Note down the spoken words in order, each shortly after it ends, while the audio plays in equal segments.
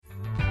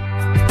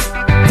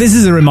This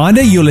is a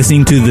reminder, you're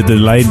listening to the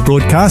delayed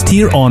broadcast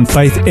here on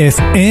Faith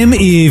FM.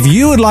 If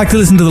you would like to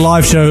listen to the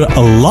live show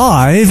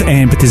live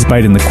and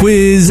participate in the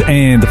quiz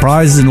and the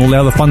prizes and all the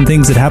other fun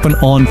things that happen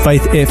on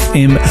Faith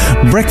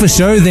FM Breakfast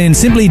Show, then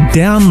simply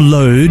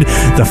download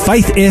the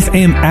Faith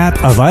FM app,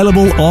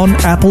 available on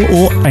Apple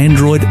or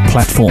Android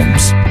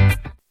platforms.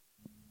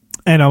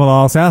 And I'm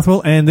Lyle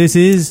Southwell, and this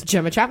is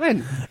Gemma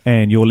Chapman.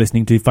 And you're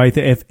listening to Faith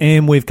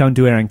FM. We've come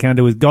to our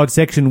Encounter with God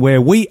section where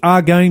we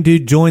are going to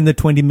join the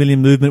 20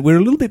 million movement. We're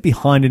a little bit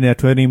behind in our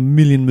 20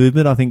 million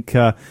movement. I think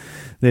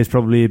there's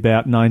probably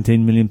about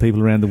 19 million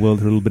people around the world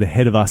who are a little bit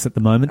ahead of us at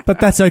the moment. But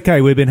that's okay.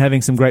 We've been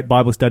having some great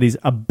Bible studies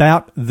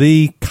about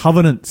the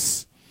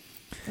covenants.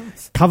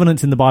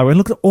 Covenants in the Bible. And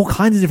look at all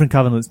kinds of different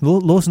covenants.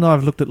 Lawson and I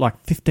have looked at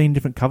like 15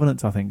 different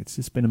covenants, I think. It's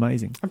just been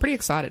amazing. I'm pretty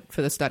excited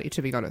for the study,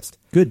 to be honest.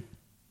 Good.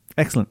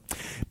 Excellent.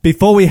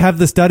 Before we have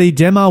the study,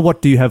 Gemma, what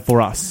do you have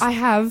for us? I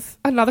have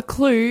another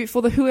clue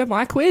for the Who Am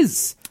I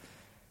quiz.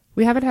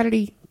 We haven't had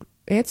any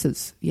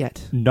answers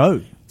yet.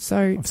 No. So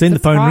I've seen the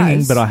phone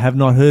ringing, but I have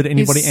not heard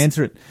anybody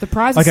answer it. The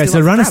prize is okay,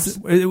 still so up run for us,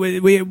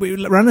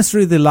 grabs. run us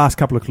through the last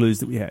couple of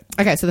clues that we had.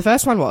 Okay, so the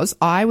first one was,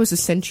 I was a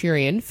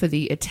centurion for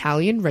the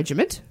Italian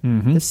regiment.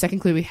 Mm-hmm. The second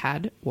clue we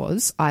had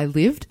was, I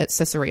lived at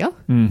Caesarea.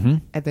 Mm-hmm.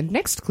 And the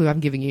next clue I'm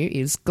giving you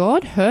is,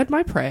 God heard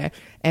my prayer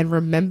and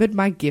remembered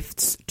my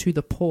gifts to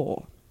the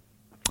poor.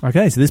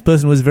 Okay, so this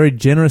person was very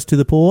generous to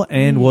the poor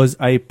and was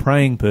a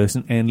praying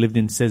person and lived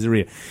in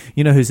Caesarea.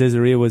 You know who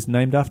Caesarea was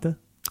named after?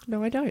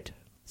 No, I don't.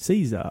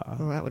 Caesar.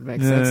 Well, that would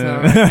make sense. No,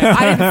 okay.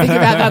 I didn't think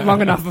about that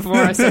long enough before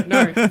I said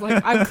no.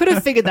 Like, I could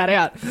have figured that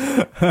out.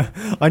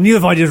 I knew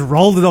if I just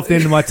rolled it off the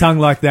end of my tongue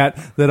like that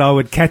I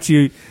would catch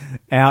you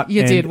out.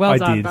 You did. Well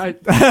done. I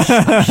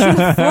should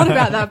have thought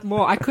about that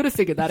more. I could have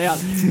figured that out.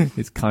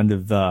 It's kind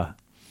of,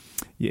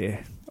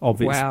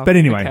 obvious. Wow. But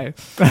anyway.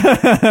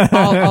 Okay.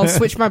 I'll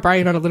switch my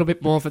brain on a little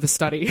bit more for the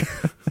study.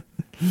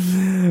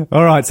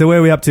 All right, so where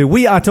are we up to?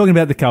 We are talking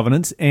about the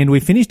covenants, and we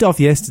finished off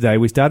yesterday.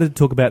 We started to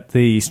talk about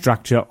the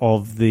structure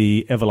of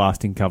the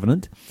everlasting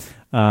covenant,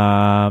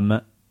 and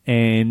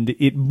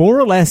it more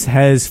or less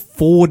has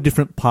 4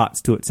 different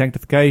parts to it: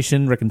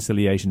 sanctification,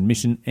 reconciliation,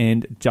 mission,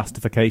 and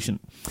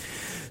justification.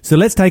 So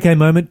let's take a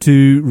moment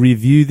to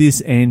review this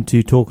and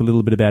to talk a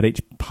little bit about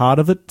each part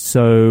of it.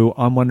 So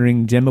I'm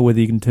wondering, Gemma, whether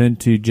you can turn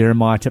to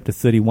Jeremiah chapter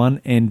 31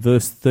 and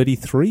verse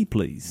 33,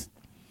 please.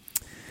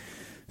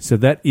 So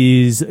that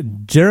is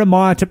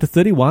Jeremiah chapter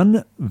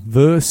 31,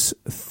 verse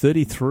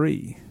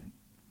 33.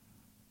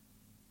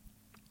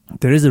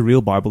 There is a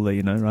real Bible there,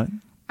 you know, right?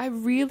 I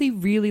really,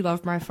 really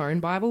love my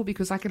phone Bible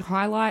because I can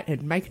highlight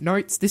and make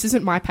notes. This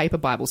isn't my paper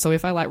Bible, so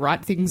if I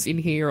write things in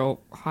here or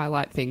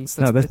highlight things...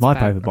 That's my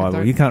paper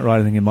Bible. You can't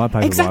write anything in my paper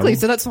Bible. Exactly,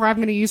 so that's why I'm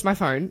going to use my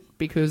phone,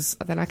 because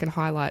then I can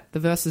highlight the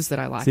verses that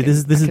I like. See,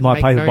 this is my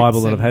paper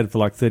Bible that I've had for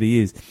like 30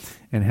 years.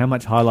 And how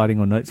much highlighting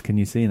or notes can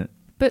you see in it?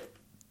 But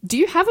do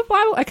you have a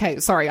Bible? Okay,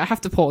 sorry, I have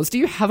to pause. Do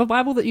you have a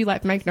Bible that you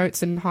make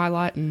notes and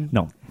highlight? And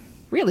No.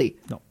 Really?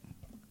 No.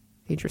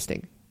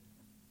 Interesting.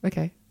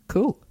 Okay,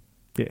 cool.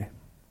 Yeah.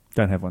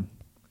 Don't have one.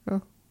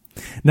 Oh.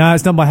 No,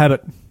 it's not my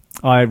habit.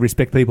 I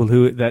respect people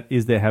who that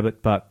is their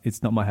habit, but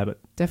it's not my habit.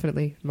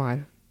 Definitely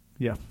mine.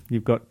 Yeah,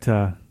 you've got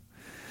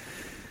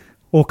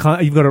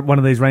you've got one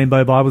of these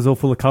rainbow Bibles all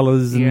full of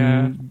colours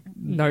and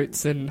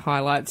notes and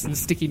highlights and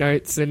sticky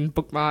notes and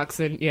bookmarks,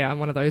 and I'm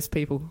one of those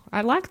people.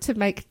 I like to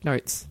make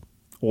notes.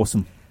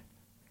 Awesome.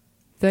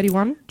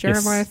 31,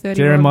 Jeremiah yes. 31.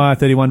 Jeremiah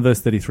 31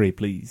 verse 33,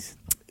 please.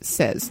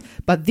 Says,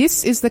 but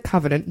this is the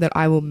covenant that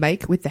I will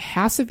make with the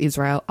house of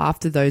Israel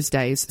after those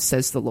days,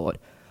 says the Lord.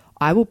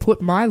 I will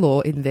put my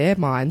law in their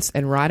minds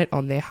and write it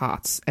on their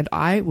hearts, and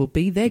I will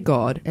be their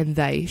God, and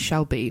they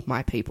shall be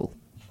my people.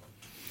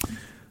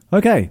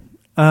 Okay.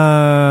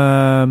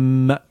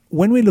 When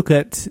we look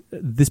at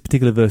this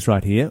particular verse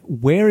right here,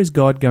 where is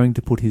God going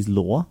to put his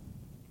law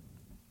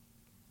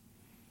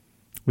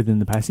within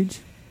the passage?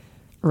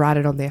 Write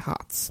it on their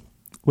hearts.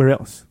 Where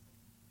else?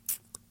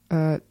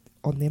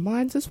 On their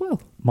minds as well.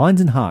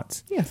 Minds and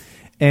hearts. Yeah.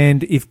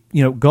 And if,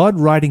 God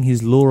writing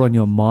his law on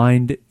your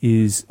mind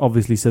is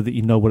obviously so that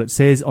you know what it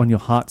says, on your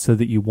heart so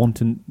that you want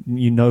to,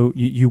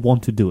 you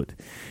want to do it.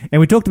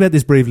 And we talked about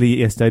this briefly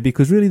yesterday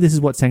because really this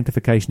is what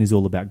sanctification is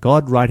all about.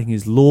 God writing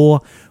his law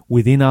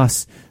within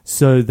us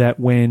so that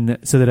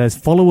as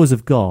followers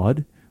of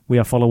God, we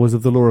are followers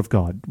of the law of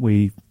God.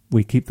 We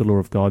keep the law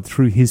of God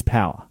through his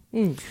power.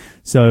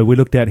 So we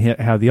looked at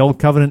how the old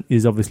covenant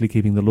is obviously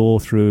keeping the law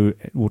through,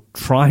 or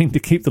trying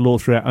to keep the law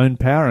through our own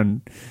power,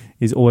 and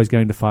is always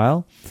going to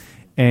fail.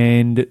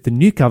 And the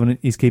new covenant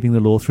is keeping the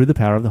law through the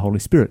power of the Holy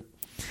Spirit.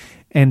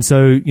 And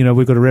so,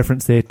 we've got a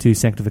reference there to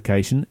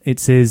sanctification. It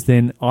says,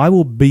 then I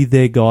will be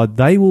their God,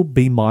 they will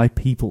be my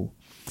people.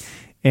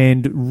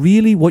 And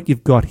really what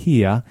you've got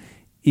here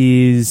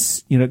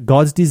is,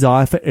 God's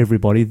desire for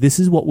everybody. This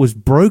is what was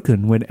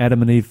broken when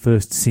Adam and Eve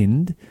first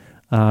sinned.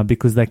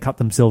 Because they cut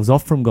themselves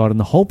off from God. And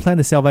the whole plan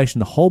of salvation,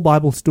 the whole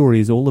Bible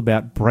story is all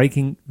about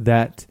restoring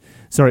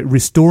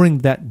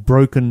that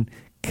broken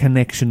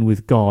connection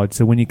with God.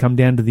 So when you come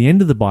down to the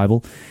end of the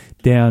Bible,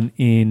 down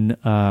in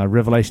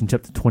Revelation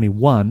chapter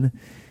 21,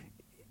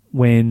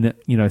 when,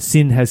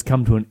 sin has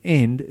come to an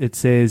end, it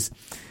says,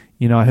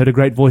 I heard a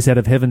great voice out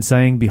of heaven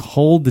saying,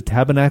 "Behold, the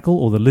tabernacle,"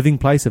 or the living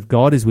place of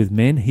God, "is with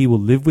men. He will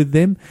live with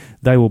them.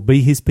 They will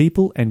be his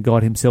people, and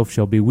God himself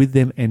shall be with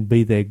them and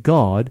be their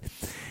God."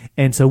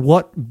 And so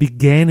what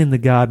began in the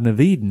Garden of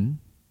Eden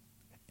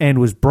and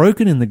was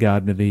broken in the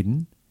Garden of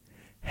Eden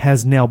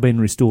has now been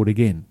restored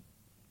again.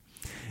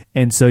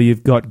 And so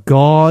you've got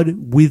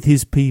God with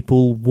his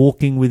people,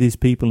 walking with his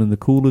people in the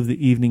cool of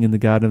the evening in the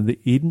Garden of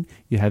Eden.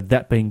 You have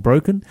that being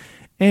broken.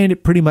 And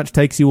it pretty much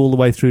takes you all the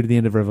way through to the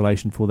end of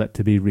Revelation for that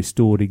to be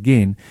restored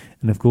again.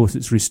 And of course,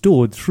 it's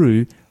restored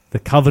through the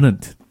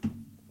covenant.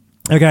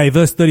 Okay,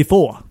 verse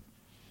 34.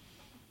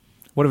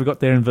 What have we got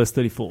there in verse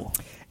 34?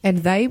 "And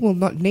they will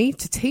not need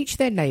to teach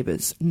their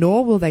neighbours,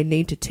 nor will they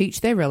need to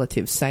teach their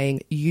relatives, saying,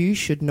 'You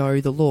should know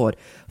the Lord.'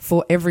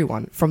 For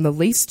everyone, from the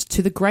least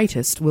to the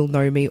greatest, will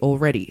know me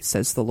already,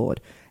 says the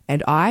Lord.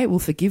 And I will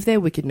forgive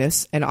their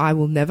wickedness, and I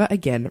will never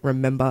again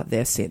remember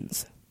their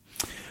sins."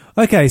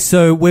 Okay,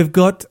 so we've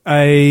got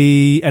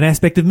an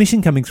aspect of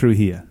mission coming through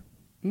here.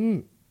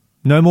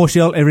 "No more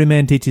shall every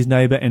man teach his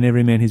neighbour and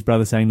every man his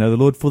brother, saying, 'Know the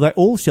Lord,' for they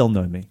all shall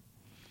know me."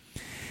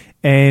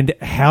 And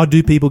how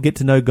do people get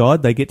to know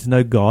God? They get to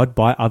know God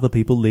by other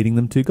people leading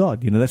them to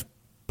God. That's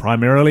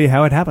primarily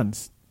how it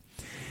happens.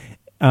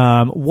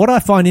 What I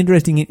find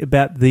interesting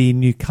about the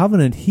New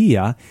Covenant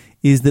here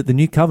is that the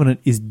New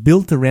Covenant is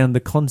built around the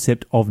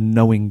concept of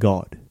knowing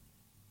God.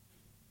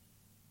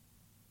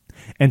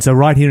 And so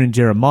right here in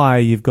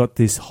Jeremiah, you've got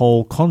this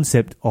whole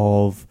concept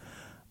of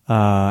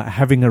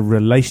having a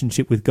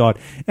relationship with God.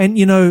 And,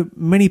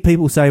 many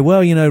people say,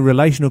 well,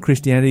 relational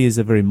Christianity is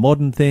a very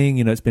modern thing.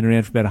 It's been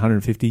around for about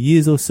 150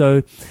 years or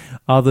so.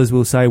 Others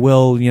will say,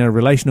 well,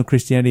 relational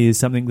Christianity is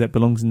something that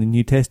belongs in the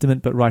New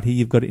Testament, but right here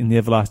you've got it in the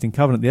Everlasting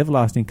Covenant. The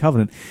Everlasting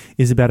Covenant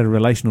is about a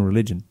relational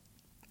religion.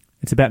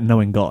 It's about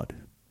knowing God,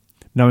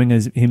 knowing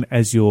him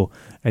as your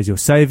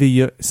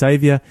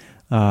Savior,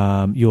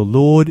 your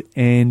Lord,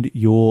 and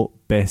your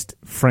best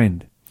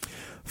friend.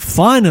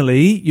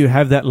 Finally, you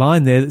have that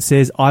line there that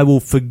says, "I will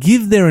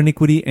forgive their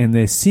iniquity, and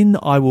their sin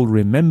I will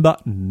remember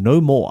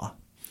no more."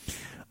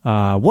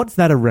 What's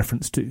that a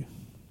reference to?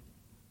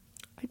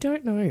 I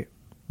don't know.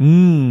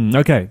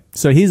 Okay,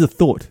 so here's a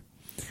thought.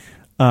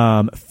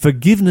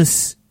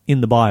 Forgiveness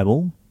in the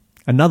Bible,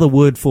 another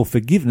word for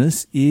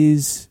forgiveness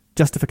is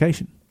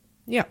justification.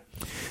 Yeah.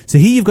 So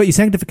here you've got your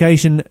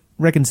sanctification,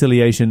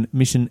 reconciliation,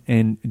 mission,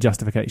 and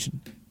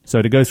justification.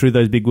 So to go through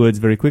those big words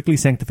very quickly,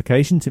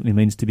 sanctification simply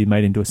means to be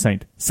made into a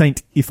saint.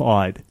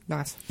 Sanctified.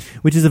 Nice.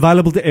 Which is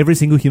available to every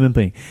single human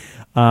being.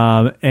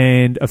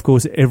 And, of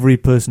course, every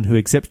person who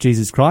accepts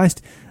Jesus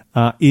Christ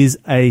is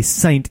a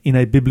saint in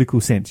a biblical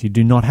sense. You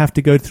do not have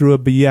to go through a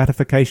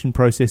beatification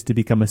process to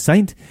become a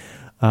saint.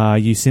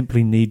 You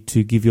simply need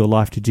to give your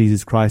life to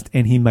Jesus Christ,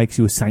 and he makes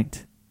you a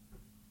saint.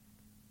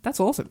 That's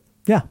awesome.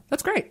 Yeah.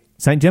 That's great.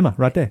 Saint Gemma,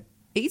 right there.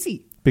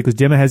 Easy. Because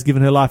Gemma has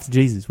given her life to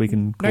Jesus. We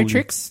can call No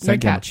tricks, no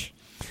Saint Gemma. catch.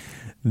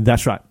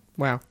 That's right.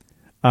 Wow.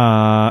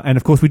 And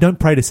of course, we don't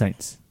pray to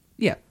saints.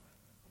 Yeah.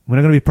 We're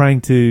not going to be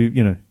praying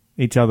to,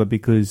 each other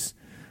because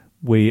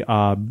we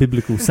are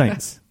biblical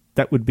saints.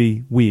 That would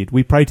be weird.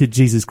 We pray to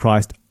Jesus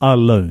Christ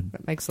alone.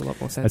 That makes a lot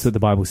more sense. That's what the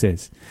Bible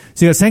says.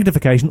 So you've got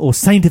sanctification or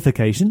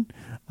sanctification.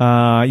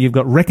 You've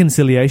got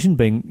reconciliation,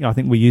 being, I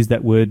think we use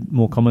that word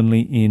more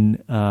commonly in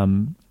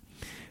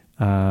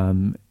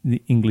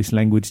the English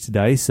language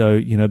today. So,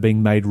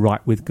 being made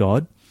right with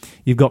God.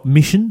 You've got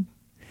mission.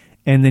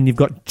 And then you've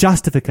got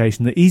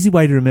justification. The easy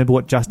way to remember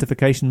what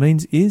justification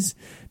means is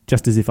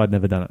just as if I'd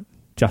never done it.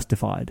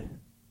 Justified.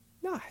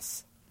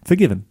 Nice.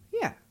 Forgiven.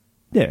 Yeah.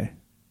 Yeah.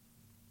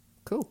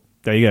 Cool.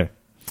 There you go.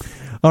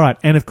 All right.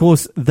 And of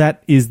course,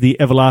 that is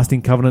the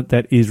everlasting covenant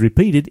that is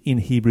repeated in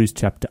Hebrews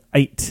chapter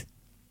 8.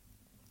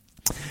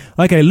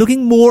 Okay,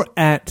 looking more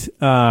at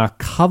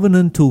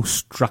covenantal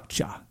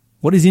structure.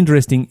 What is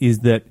interesting is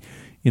that,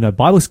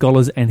 Bible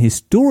scholars and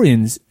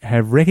historians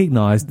have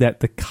recognized that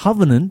the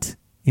covenant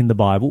in the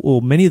Bible,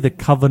 or many of the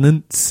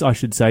covenants, I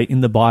should say,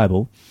 in the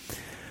Bible,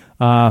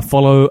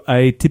 follow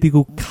a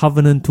typical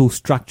covenantal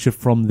structure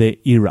from their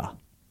era.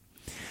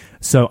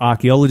 So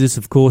archaeologists,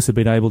 of course, have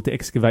been able to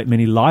excavate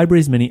many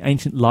libraries, many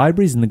ancient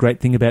libraries, and the great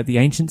thing about the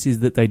ancients is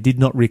that they did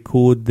not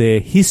record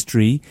their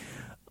history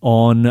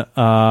on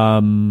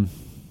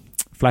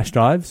flash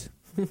drives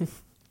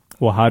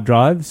or hard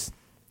drives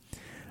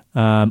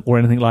or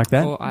anything like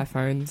that. Or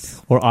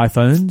iPhones. Or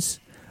iPhones.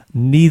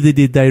 Neither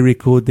did they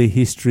record their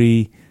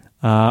history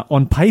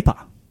on paper.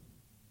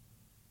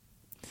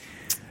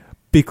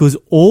 Because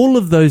all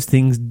of those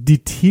things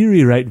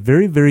deteriorate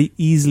very, very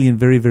easily and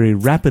very, very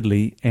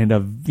rapidly. And,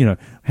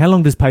 how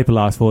long does paper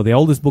last for? The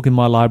oldest book in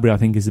my library, I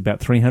think, is about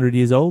 300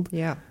 years old.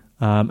 Yeah.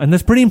 And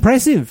that's pretty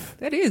impressive.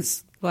 That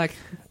is.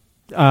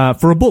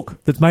 For a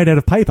book that's made out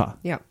of paper.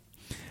 Yeah.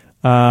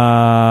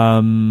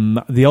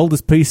 The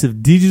oldest piece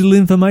of digital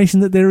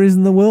information that there is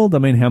in the world. I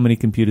mean, how many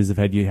computers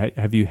have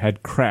you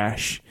had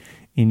crash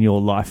in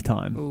your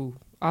lifetime? Ooh.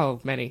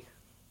 Oh, many.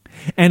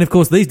 And, of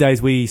course, these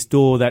days we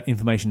store that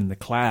information in the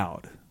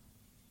cloud.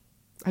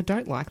 I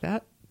don't like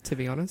that, to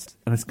be honest.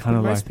 And it's kind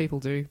of Most like... people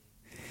do.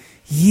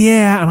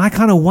 Yeah, and I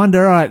kind of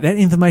wonder, all right, that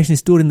information is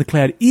stored in the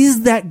cloud.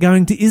 Is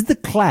the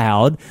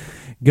cloud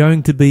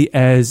going to be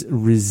as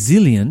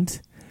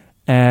resilient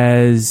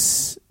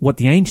as what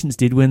the ancients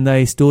did when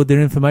they stored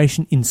their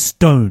information in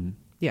stone?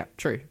 Yeah,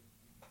 true.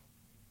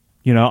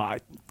 You know,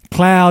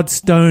 cloud,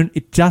 stone,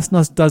 it just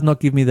does not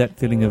give me that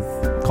feeling of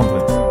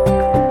confidence.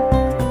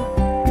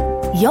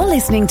 You're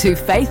listening to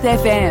Faith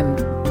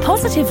FM,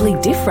 positively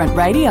different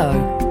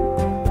radio.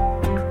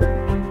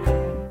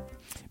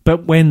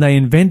 But when they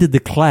invented the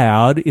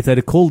cloud, if they'd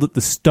have called it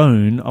the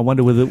stone, I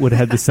wonder whether it would have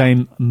had the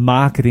same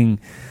marketing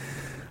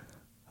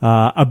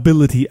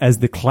ability as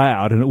the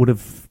cloud, and it would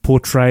have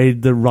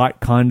portrayed the right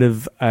kind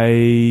of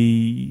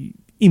a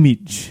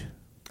image.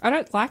 I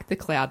don't like the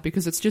cloud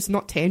because it's just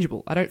not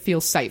tangible. I don't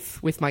feel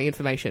safe with my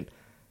information.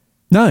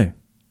 No.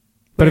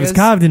 But if it's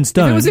carved in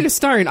stone... If it was in a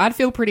stone, I'd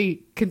feel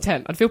pretty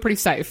content. I'd feel pretty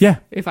safe. Yeah.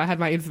 If I had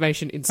my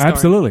information in stone.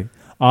 Absolutely.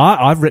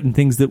 I've written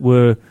things that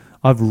were...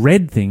 I've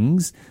read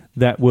things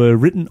that were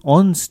written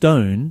on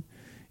stone,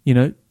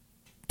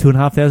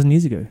 2,500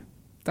 years ago.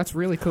 That's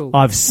really cool.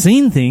 I've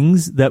seen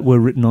things that were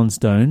written on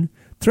stone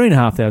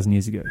 3,500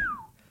 years ago.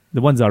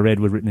 The ones I read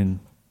were written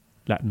in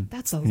Latin.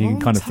 That's a long time. And you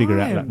can kind of figure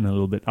out time. Latin a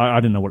little bit. I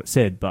didn't know what it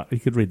said, but you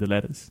could read the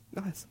letters.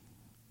 Nice.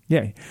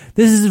 Yeah.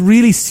 This is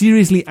really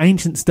seriously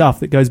ancient stuff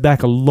that goes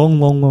back a long,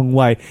 long, long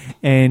way.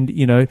 And,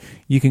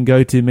 you can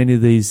go to many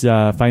of these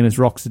famous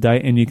rocks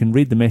today and you can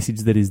read the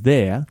message that is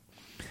there.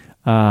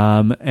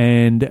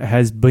 And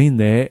has been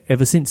there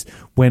ever since.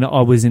 When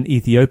I was in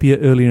Ethiopia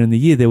earlier in the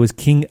year, there was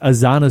King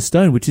Azana's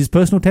stone, which is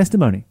personal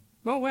testimony.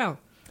 Oh, wow.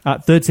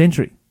 3rd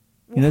century.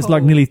 It's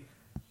like nearly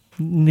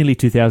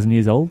 2,000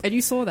 years old. And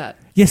you saw that?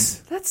 Yes.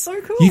 That's so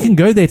cool. You can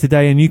go there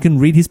today and you can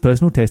read his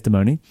personal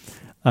testimony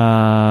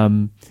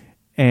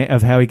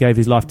of how he gave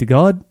his life to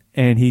God,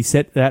 and he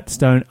set that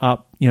stone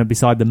up,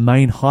 beside the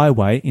main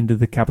highway into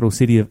the capital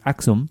city of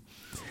Aksum,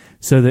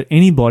 so that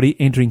anybody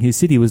entering his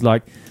city was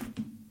like,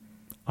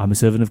 I'm a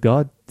servant of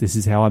God. This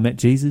is how I met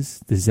Jesus.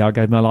 This is how I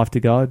gave my life to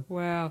God.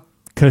 Wow.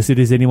 Cursed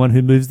is anyone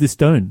who moves this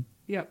stone.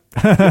 Yep.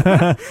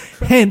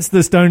 Hence,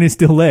 the stone is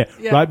still there,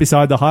 Yep. right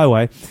beside the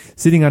highway,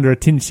 sitting under a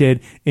tin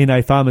shed in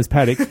a farmer's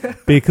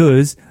paddock,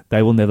 because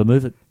they will never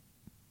move it.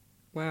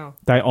 Wow.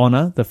 They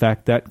honour the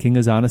fact that King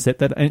Azana set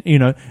that,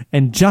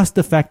 and just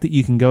the fact that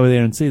you can go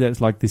there and see that,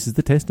 it's like, this is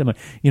the testimony.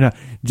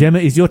 Gemma,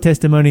 is your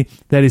testimony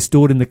that is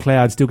stored in the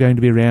cloud still going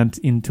to be around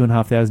in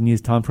 2,500 years'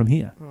 time from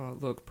here? Oh,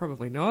 look,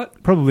 probably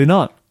not. Probably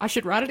not. I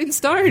should write it in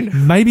stone.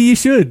 Maybe you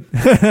should.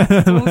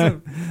 That's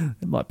awesome.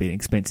 It might be an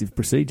expensive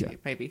procedure.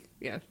 Maybe,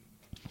 yeah.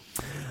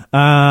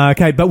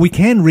 Okay, but we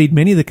can read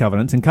many of the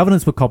covenants, and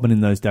covenants were common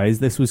in those days.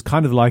 This was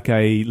kind of like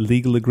a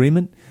legal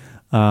agreement.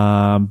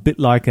 Bit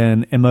like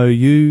an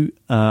MOU,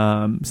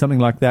 something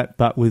like that,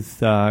 but with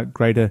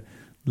greater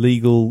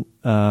legal,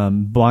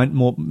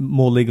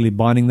 more legally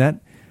binding that.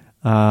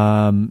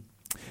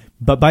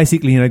 But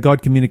basically,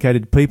 God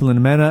communicated to people in a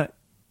manner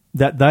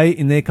that they,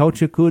 in their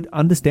culture, could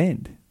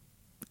understand,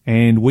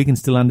 and we can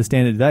still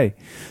understand it today.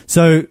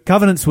 So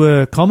covenants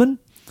were common,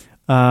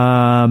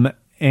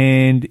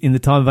 and in the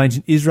time of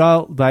ancient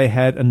Israel, they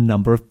had a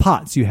number of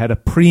parts. You had a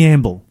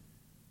preamble,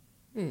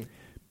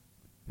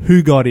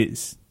 who God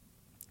is.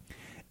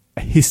 A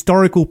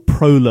historical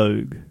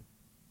prologue,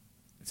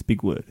 it's a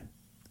big word,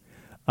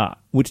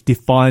 which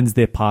defines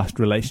their past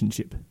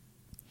relationship.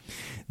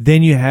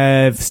 Then you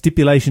have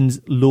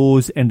stipulations,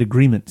 laws, and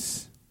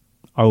agreements.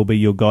 I will be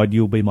your God,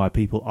 you will be my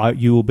people,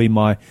 you will be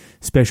my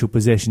special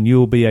possession, you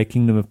will be a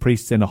kingdom of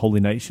priests and a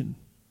holy nation.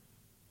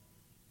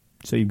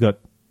 So you've got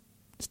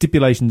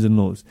stipulations and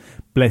laws,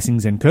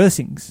 blessings and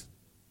cursings.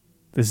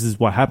 This is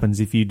what happens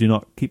if you do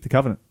not keep the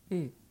covenant.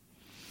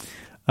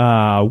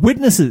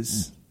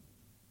 Witnesses.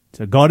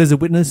 So God is a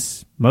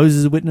witness, Moses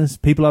is a witness,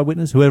 people are a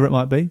witness, whoever it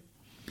might be.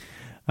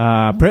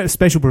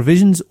 Special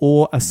provisions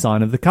or a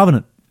sign of the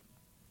covenant.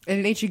 And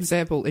in each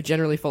example, it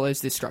generally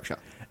follows this structure.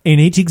 In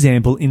each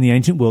example in the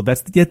ancient world,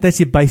 that's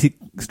your basic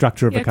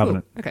structure of a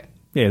covenant. Cool. Okay.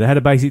 Yeah, they had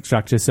a basic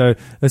structure, so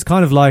it's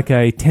kind of like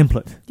a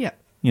template. Yeah.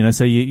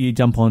 So you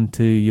jump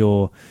onto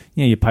your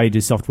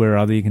Pages software or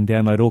other, you can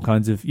download all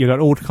kinds of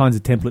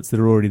templates that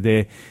are already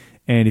there.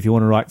 And if you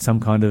want to write some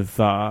kind of...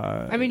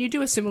 you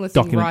do a similar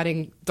thing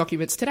writing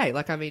documents today.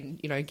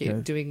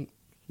 Doing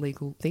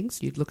legal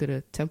things, you'd look at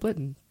a template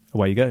and...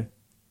 Away you go.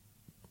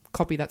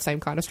 Copy that same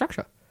kind of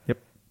structure. Yep.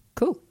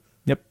 Cool.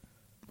 Yep.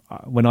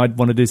 When I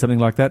want to do something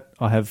like that,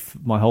 I have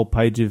my whole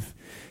page of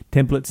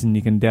templates, and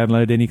you can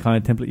download any kind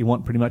of template you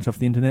want pretty much off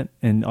the internet,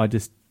 and I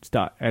just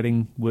start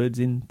adding words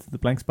into the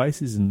blank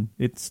spaces, and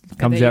it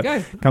comes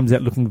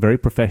out looking very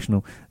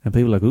professional. And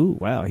people are like, ooh,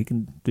 wow, he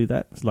can do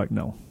that. It's like,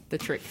 no. The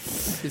trick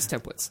is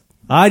templates.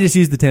 I just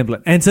used the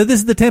template. And so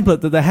this is the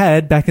template that they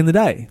had back in the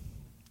day.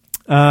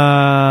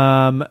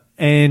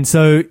 And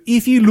so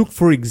if you look,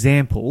 for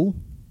example,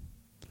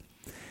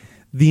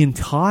 the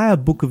entire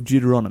book of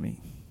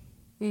Deuteronomy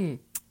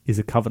is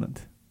a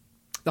covenant.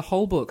 The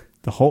whole book.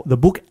 The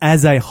book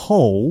as a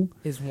whole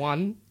is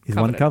one is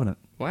one covenant.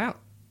 Wow.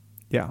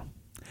 Yeah.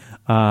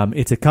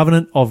 It's a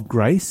covenant of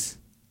grace.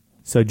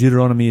 So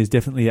Deuteronomy is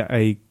definitely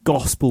a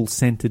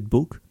gospel-centered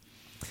book.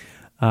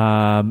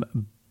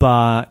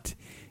 But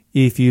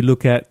if you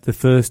look at the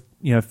first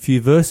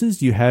few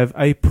verses, you have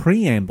a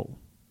preamble.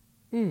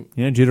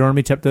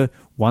 Deuteronomy chapter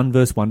 1,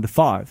 verse 1 to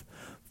 5.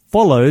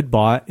 Followed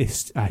by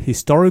a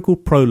historical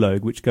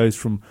prologue, which goes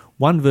from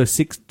 1 verse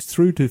 6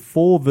 through to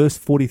 4 verse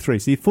 43.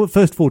 So the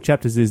first 4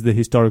 chapters is the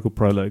historical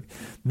prologue.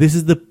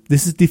 This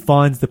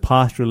defines the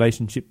past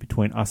relationship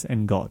between us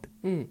and God.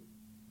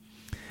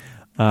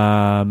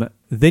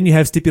 Then you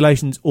have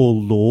stipulations or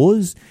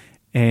laws,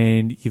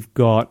 and you've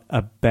got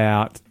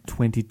about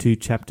 22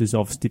 chapters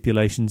of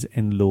stipulations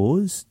and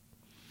laws.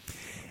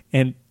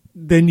 And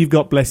then you've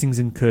got blessings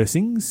and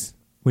cursings,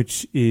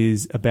 which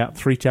is about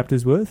 3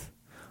 chapters worth.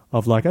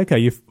 Of like, okay,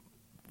 you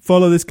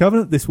follow this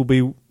covenant, this will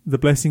be the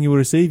blessing you will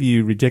receive.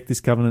 You reject this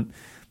covenant,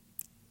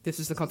 this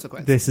is the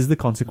consequence. This is the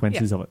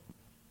consequences of it.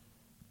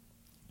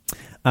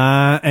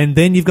 And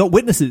then you've got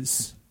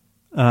witnesses.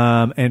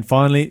 And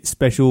finally,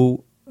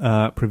 special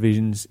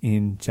provisions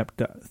in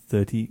chapter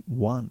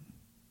 31.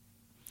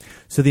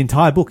 So the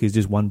entire book is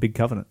just one big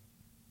covenant.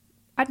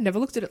 I'd never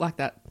looked at it like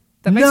that.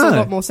 That makes a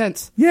lot more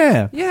sense.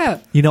 Yeah. Yeah.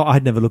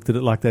 I'd never looked at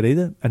it like that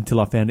either until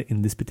I found it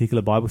in this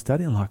particular Bible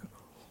study. I'm like,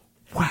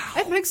 wow.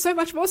 It makes so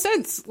much more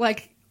sense.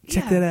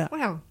 Check that out.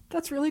 Wow,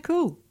 that's really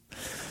cool.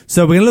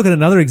 So we're going to look at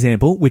another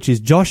example, which is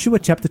Joshua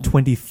chapter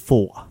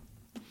 24.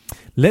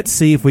 Let's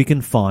see if we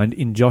can find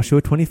in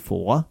Joshua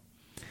 24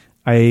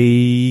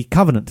 a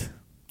covenant,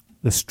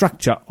 the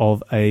structure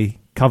of a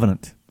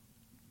covenant.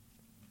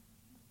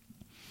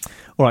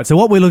 All right, so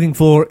what we're looking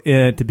for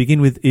to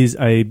begin with is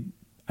a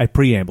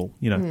preamble,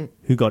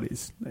 who God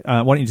is.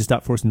 Why don't you just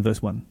start for us in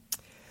verse 1?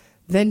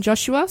 Then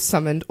Joshua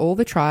summoned all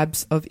the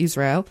tribes of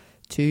Israel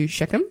to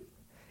Shechem,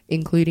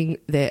 including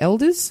their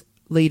elders,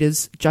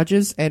 leaders,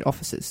 judges, and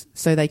officers.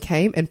 So they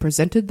came and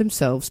presented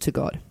themselves to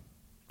God.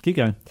 Keep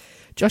going.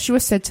 Joshua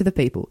said to the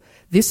people,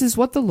 "This is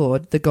what the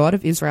Lord, the God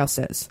of Israel,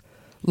 says.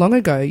 Long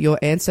ago, your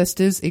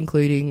ancestors,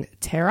 including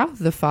Terah,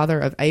 the father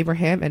of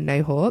Abraham and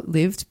Nahor,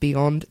 lived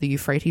beyond the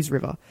Euphrates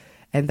River,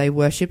 and they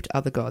worshipped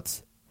other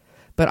gods.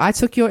 But I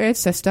took your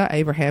ancestor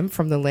Abraham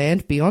from the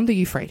land beyond the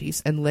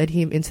Euphrates and led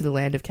him into the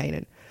land of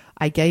Canaan.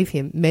 I gave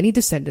him many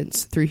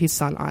descendants through his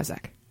son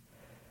Isaac.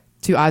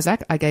 To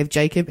Isaac I gave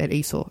Jacob and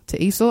Esau.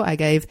 To Esau I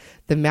gave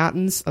the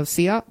mountains of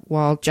Seir,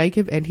 while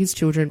Jacob and his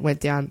children went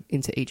down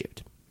into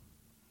Egypt.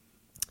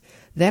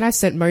 Then I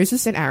sent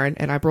Moses and Aaron,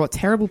 and I brought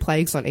terrible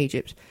plagues on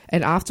Egypt.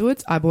 And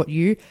afterwards I brought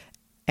you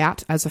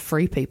out as a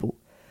free people.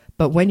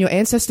 But when your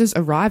ancestors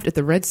arrived at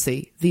the Red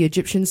Sea, the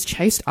Egyptians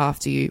chased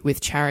after you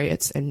with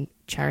chariots and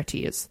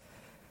charioteers.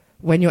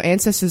 When your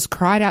ancestors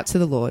cried out to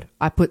the Lord,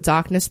 I put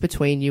darkness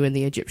between you and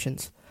the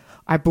Egyptians.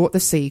 I brought the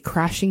sea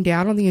crashing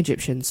down on the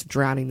Egyptians,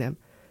 drowning them.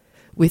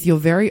 With your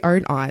very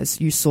own eyes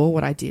you saw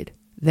what I did.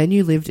 Then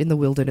you lived in the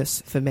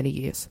wilderness for many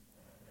years.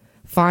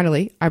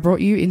 Finally, I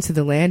brought you into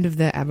the land of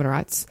the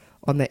Amorites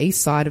on the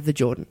east side of the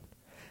Jordan.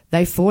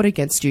 They fought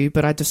against you,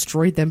 but I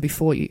destroyed them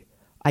before you.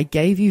 I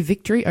gave you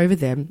victory over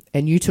them,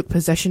 and you took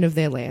possession of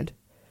their land.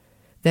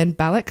 Then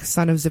Balak,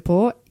 son of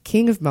Zippor,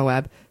 king of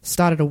Moab,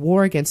 started a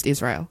war against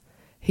Israel.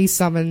 He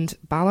summoned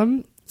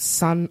Balaam,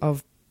 son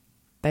of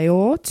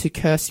Beor, to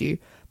curse you,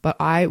 but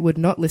I would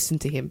not listen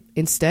to him.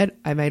 Instead,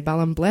 I made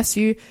Balaam bless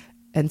you,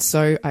 and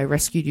so I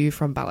rescued you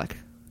from Balak.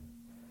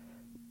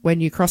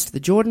 When you crossed the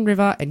Jordan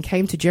River and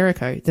came to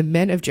Jericho, the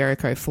men of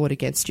Jericho fought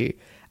against you,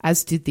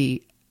 as did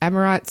the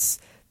Amorites,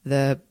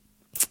 the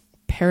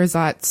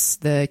Perizzites,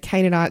 the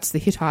Canaanites, the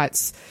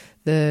Hittites,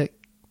 the...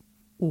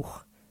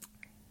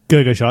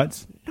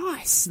 Girgashites.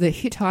 Nice. The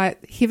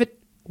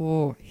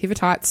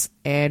Hivitites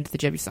and the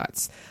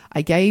Jebusites.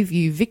 I gave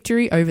you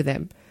victory over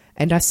them,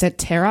 and I sent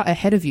Terah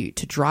ahead of you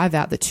to drive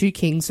out the 2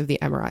 kings of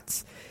the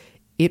Amorites.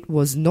 It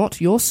was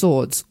not your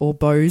swords or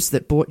bows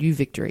that brought you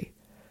victory.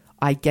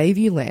 I gave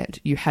you land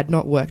you had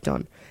not worked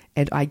on,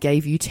 and I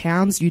gave you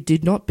towns you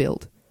did not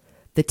build,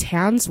 the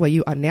towns where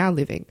you are now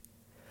living.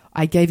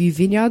 I gave you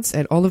vineyards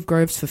and olive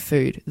groves for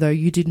food, though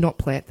you did not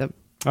plant them."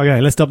 Okay,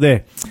 let's stop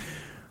there.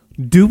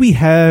 Do we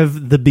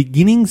have the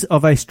beginnings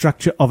of a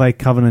structure of a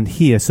covenant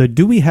here? So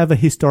do we have a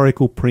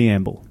historical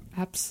preamble?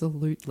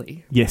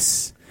 Absolutely.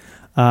 Yes.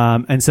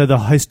 And so the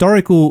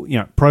historical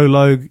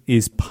prologue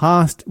is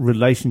past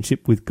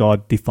relationship with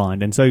God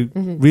defined. And so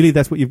really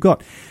that's what you've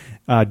got.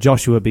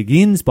 Joshua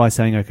begins by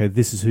saying, okay,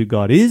 this is who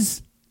God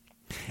is.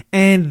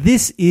 And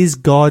this is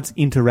God's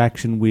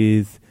interaction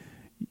with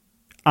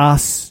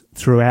us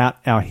throughout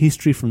our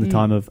history from the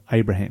time of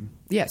Abraham.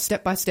 Yeah,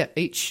 step by step,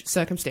 each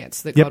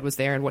circumstance that Yep. God was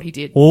there and what he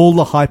did. All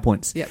the high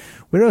points. Yep.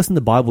 Where else in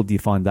the Bible do you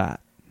find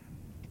that?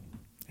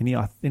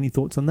 Any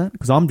thoughts on that?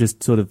 Because I'm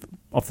just sort of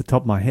off the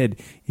top of my head.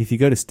 If you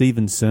go to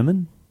Stephen's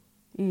sermon,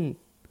 think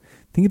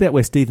about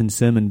where Stephen's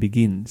sermon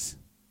begins.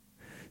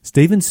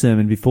 Stephen's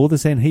sermon before the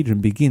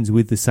Sanhedrin begins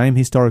with the same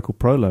historical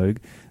prologue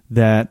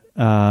that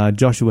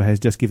Joshua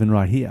has just given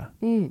right here.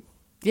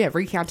 Yeah,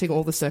 recounting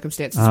all the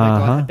circumstances where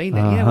God had been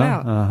there. Yeah,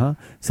 wow.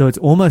 So it's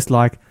almost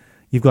like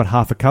you've got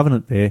half a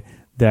covenant there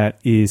that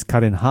is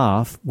cut in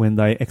half when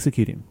they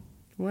execute him.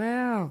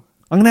 Wow.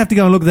 I'm going to have to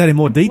go and look at that in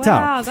more detail.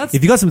 Wow, that's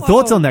if you've got some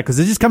thoughts wild. on that, because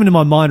they're just coming to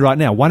my mind right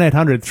now,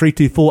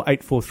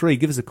 1-800-324-843,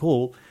 give us a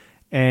call,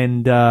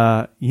 and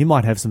you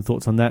might have some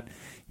thoughts on that.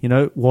 You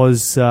know,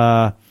 was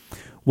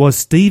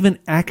Stephen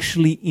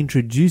actually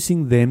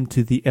introducing them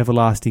to the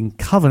everlasting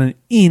covenant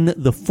in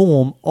the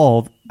form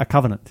of a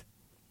covenant?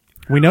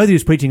 We know that he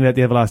was preaching about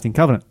the everlasting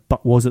covenant,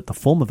 but was it the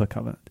form of a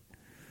covenant?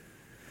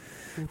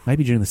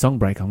 Maybe during the song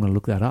break I'm going to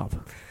look that up.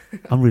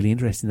 I'm really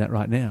interested in that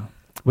right now.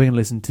 We're going to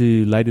listen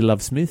to Lady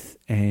Love Smith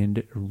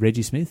and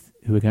Reggie Smith,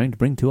 who are going to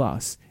bring to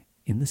us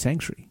In the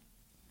Sanctuary.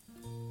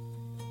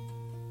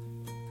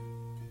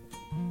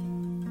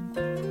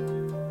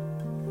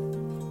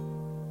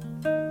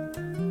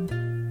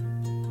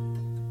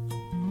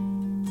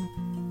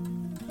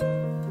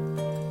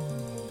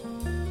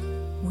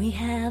 We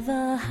have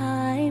a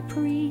high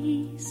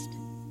priest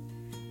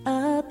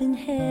up in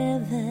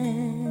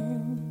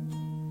heaven.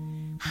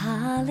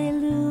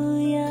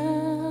 Hallelujah.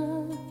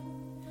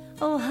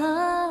 Oh,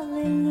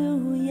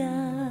 hallelujah.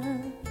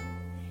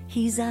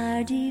 He's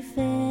our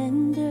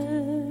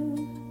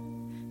defender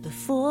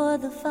before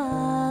the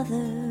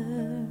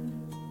Father,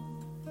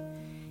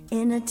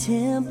 in a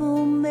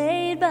temple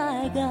made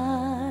by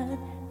God,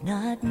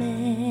 not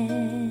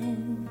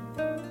man.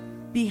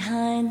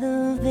 Behind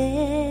the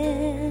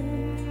veil,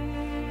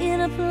 in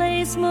a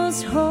place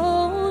most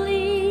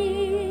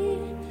holy.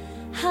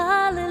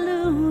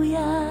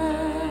 Hallelujah.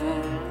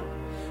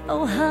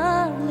 Oh,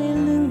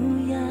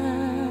 hallelujah.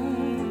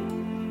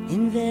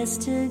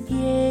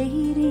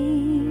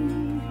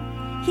 Investigating,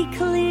 he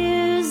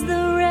clears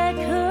the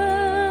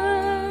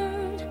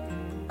record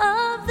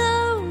of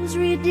those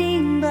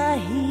redeemed by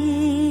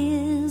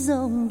his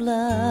own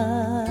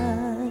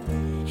blood.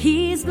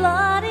 He's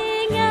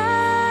blotting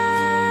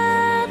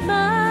out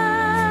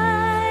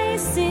my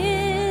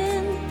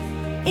sin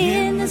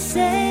in the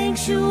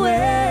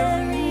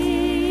sanctuary.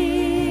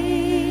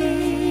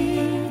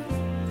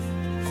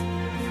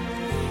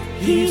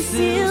 He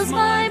seals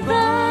my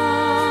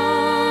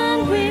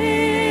bond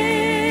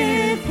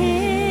with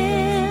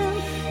him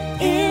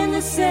in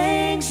the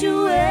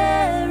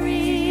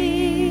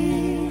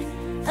sanctuary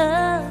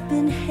up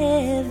in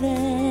heaven.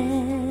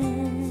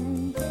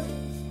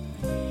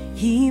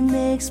 He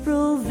makes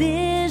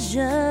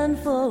provision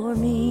for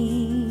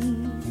me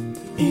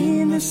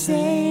in the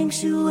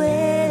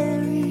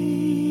sanctuary.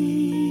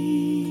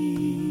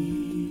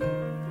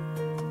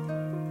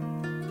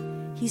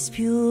 He's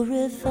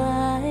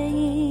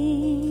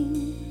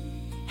purifying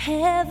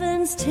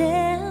heaven's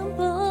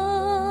temple.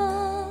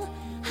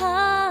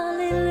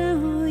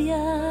 Hallelujah.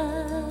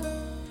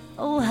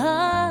 Oh,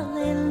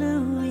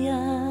 hallelujah.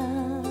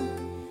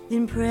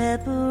 In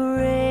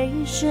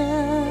preparation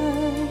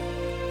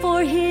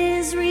for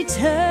his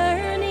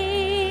returning,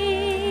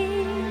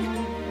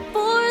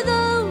 for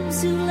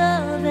those who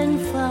love and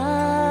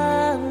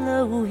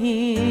follow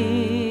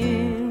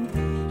him.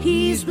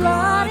 He's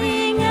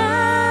blotting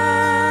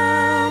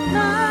out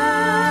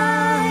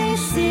my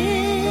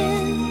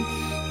sin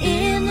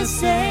in the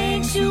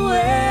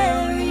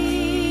sanctuary.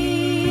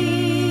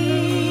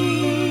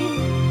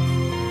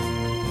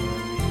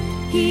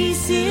 He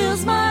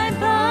seals my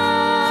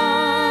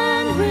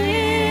bond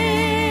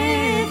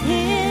with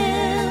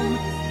him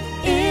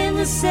in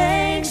the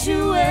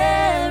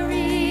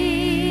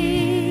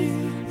sanctuary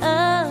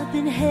up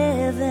in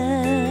heaven.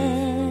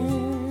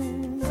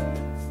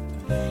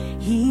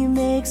 He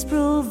makes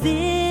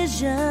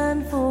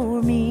provision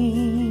for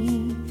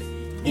me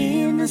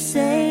in the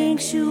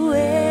sanctuary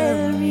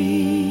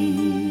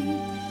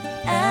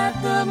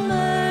at the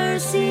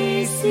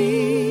mercy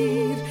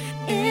seat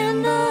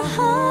in the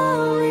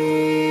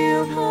Holy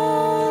of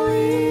Holies,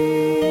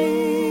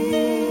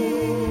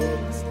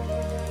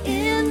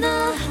 in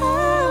the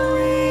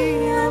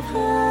Holy of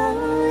Holies.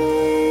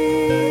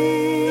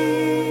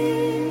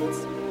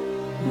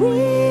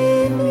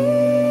 We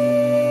meet.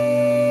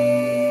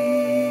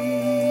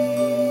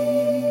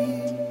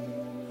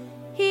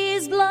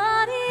 He's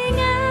blotting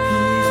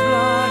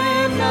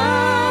out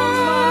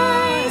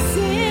my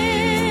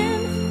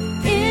sin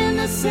in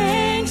the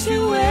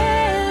sanctuary.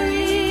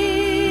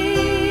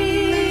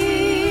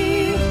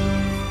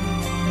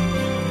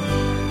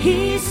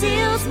 He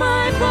seals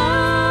my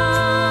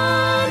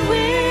bond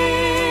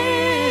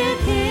with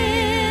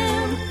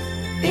him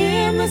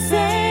in the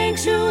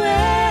sanctuary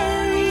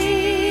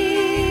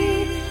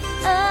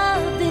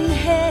up in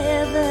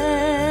heaven.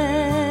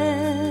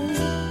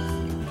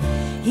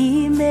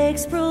 He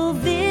makes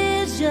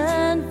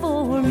provision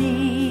for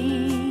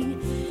me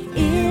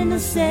in the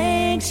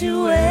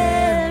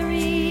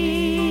sanctuary.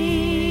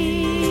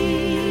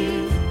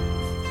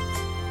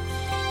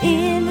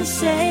 In the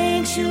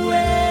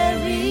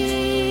sanctuary.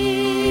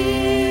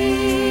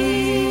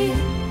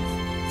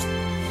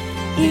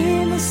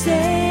 In the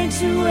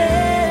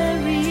sanctuary.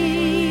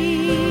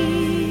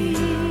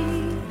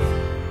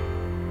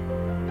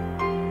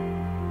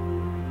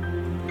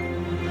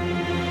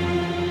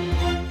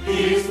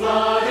 He's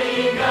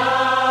blotting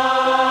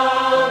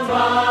out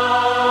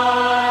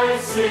my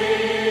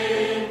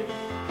sin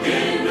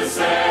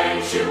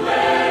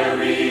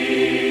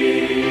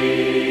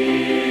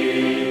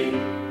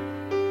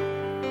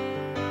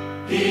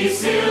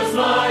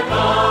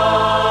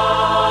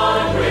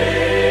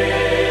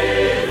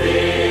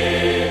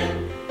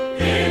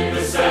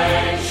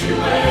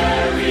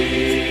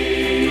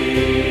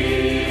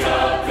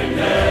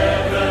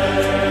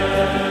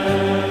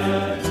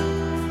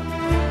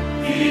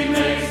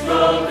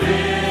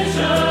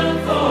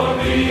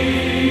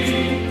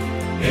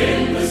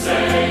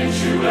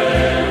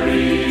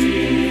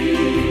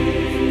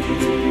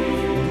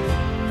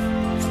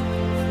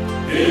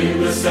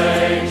In the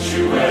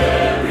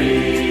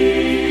sanctuary.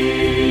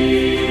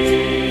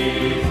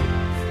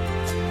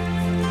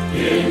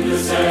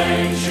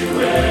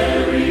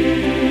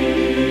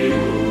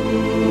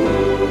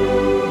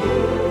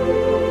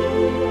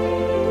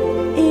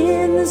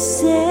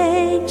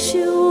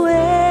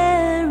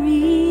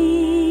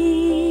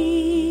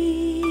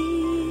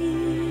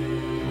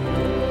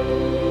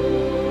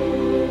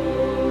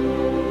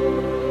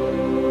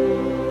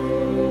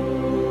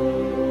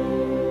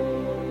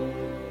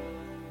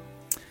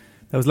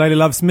 That was Lady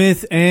Love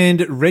Smith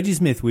and Reggie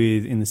Smith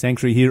with In the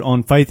Sanctuary here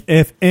on Faith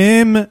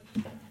FM.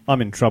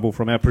 I'm in trouble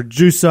from our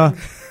producer.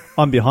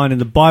 I'm behind in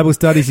the Bible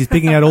study. She's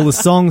picking out all the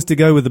songs to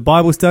go with the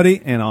Bible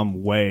study, and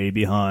I'm way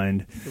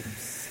behind.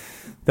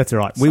 That's all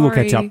right. We will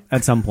catch up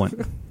at some point.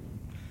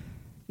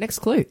 Next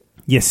clue.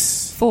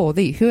 Yes. For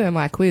the Who Am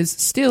I quiz,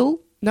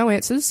 still no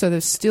answers, so there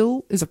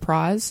still is a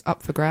prize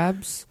up for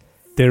grabs.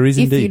 There is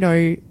indeed. If you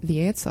know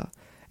the answer.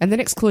 And the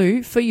next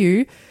clue for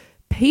you,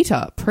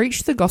 Peter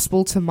preached the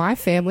gospel to my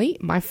family,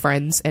 my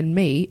friends, and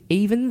me,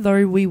 even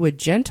though we were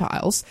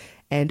Gentiles,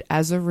 and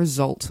as a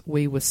result,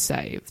 we were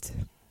saved.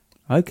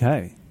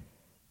 Okay.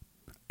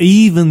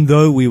 Even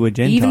though we were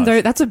Gentiles. Even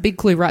though, that's a big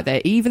clue right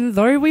there. Even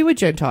though we were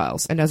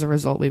Gentiles, and as a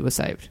result, we were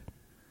saved.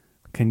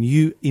 Can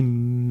you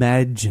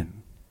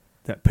imagine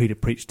that Peter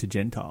preached to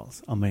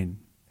Gentiles? I mean,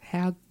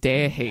 how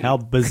dare he? How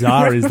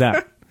bizarre is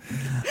that?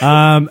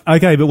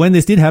 Okay, but when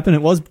this did happen,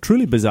 it was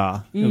truly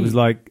bizarre. It was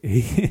like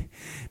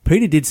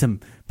Peter did some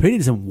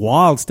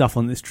wild stuff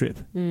on this trip.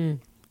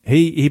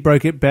 He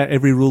broke about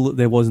every rule that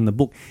there was in the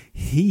book.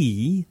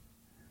 This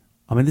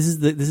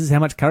is how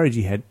much courage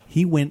he had.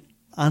 He went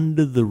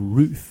under the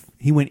roof.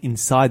 He went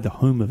inside the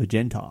home of a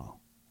Gentile,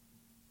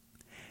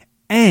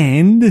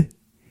 and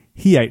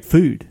he ate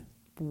food.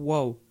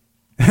 Whoa.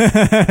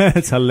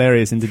 It's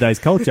hilarious in today's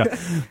culture.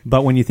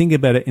 But when you think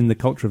about it in the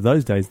culture of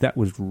those days, that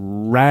was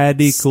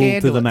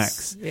radical to the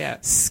max. Yeah.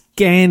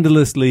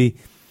 Scandalously,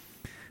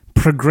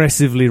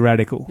 progressively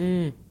radical.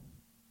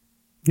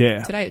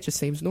 Yeah. Today it just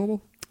seems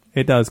normal.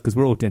 It does, because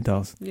we're all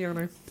Gentiles. Yeah, I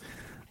know.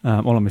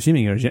 Well, I'm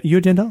assuming you're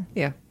a Gentile?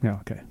 Yeah. Yeah,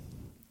 okay.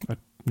 I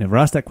never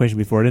asked that question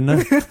before, I didn't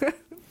know.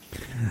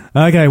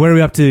 Okay, where are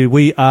we up to?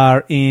 We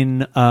are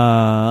in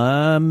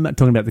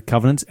talking about the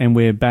covenants, and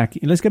we're back.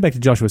 Let's go back to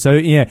Joshua. So,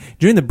 yeah,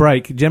 during the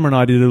break, Gemma and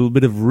I did a little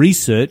bit of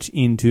research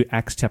into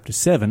Acts chapter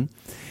 7.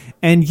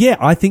 And, yeah,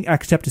 I think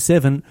Acts chapter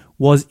 7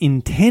 was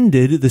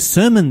intended, the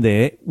sermon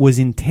there was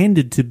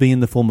intended to be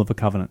in the form of a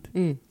covenant.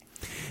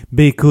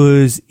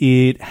 Because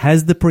it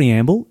has the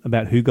preamble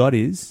about who God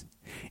is.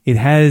 It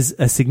has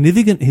a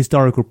significant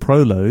historical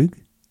prologue.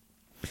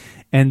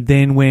 And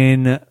then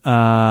when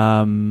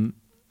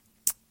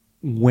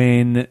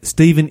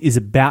Stephen is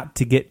about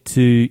to get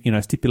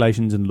to,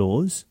 stipulations and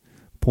laws,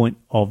 point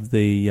of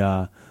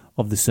the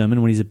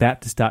sermon, when he's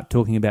about to start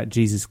talking about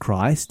Jesus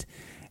Christ,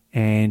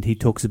 and he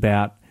talks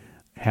about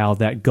how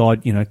that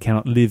God,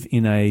 cannot live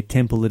in a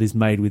temple that is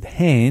made with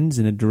hands,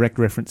 in a direct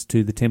reference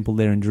to the temple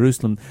there in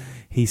Jerusalem,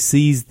 he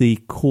sees the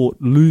court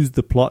lose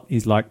the plot.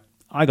 He's like,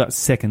 I got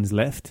seconds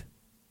left.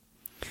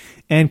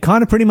 And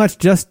kind of pretty much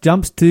just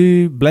jumps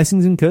to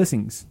blessings and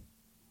cursings.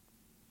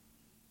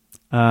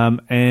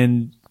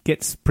 And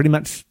gets pretty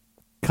much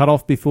cut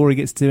off before he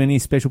gets to any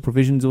special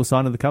provisions or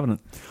sign of the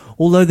covenant.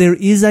 Although there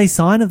is a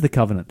sign of the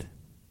covenant.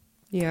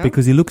 Yeah.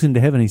 Because he looks into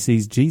heaven, he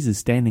sees Jesus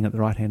standing at the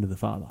right hand of the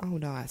Father. Oh,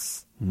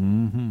 nice.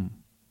 Mm-hmm.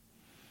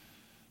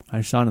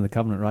 A sign of the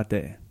covenant right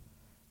there.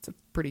 It's a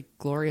pretty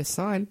glorious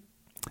sign.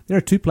 There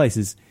are two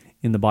places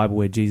in the Bible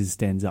where Jesus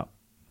stands up.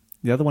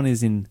 The other one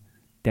is in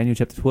Daniel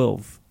chapter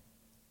 12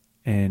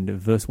 and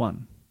verse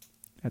 1.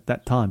 At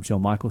that time shall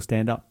Michael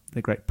stand up,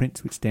 the great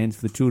prince which stands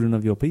for the children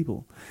of your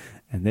people.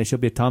 And there shall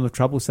be a time of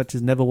trouble such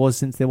as never was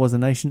since there was a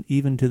nation,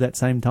 even to that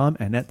same time.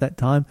 And at that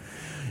time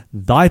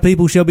thy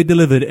people shall be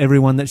delivered, every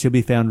one that shall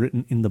be found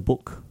written in the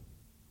book.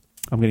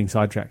 I'm getting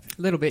sidetracked.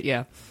 A little bit,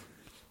 yeah.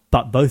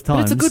 But both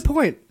times... But it's a good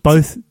point.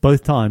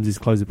 Both times is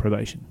close of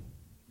probation.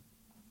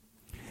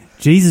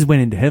 Jesus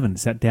went into heaven,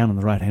 sat down on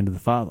the right hand of the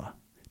Father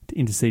to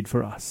intercede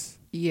for us.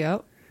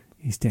 Yep.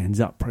 He stands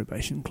up,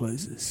 probation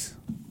closes.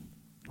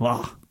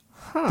 Wow.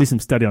 Huh. Do some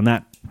study on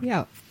that.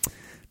 Yeah.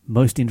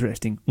 Most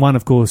interesting. One,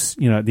 of course,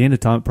 at the end of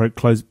time,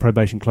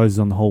 probation closes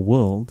on the whole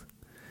world.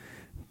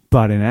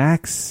 But in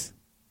Acts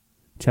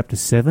chapter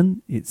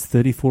 7, it's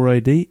 34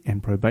 AD,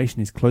 and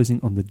probation is closing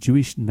on the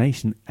Jewish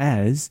nation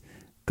as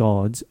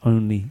God's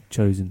only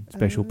chosen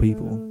special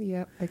people.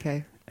 Yeah,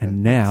 okay.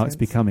 And now it's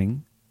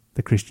becoming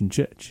the Christian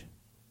church.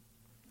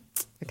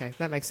 Okay,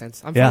 that makes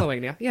sense. I'm Yeah.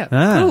 following now. Yeah,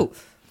 Cool. cool.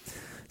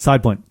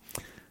 Side point.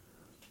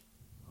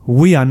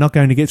 We are not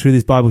going to get through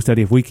this Bible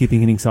study if we keep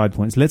hitting side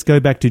points. Let's go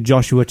back to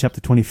Joshua chapter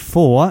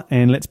 24,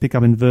 and let's pick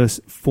up in verse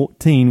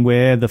 14,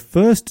 where the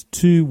first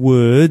three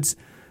words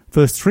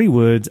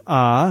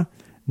are,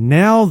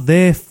 now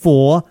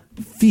therefore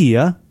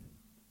fear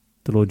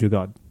the Lord your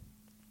God.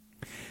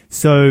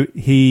 So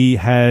he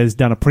has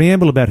done a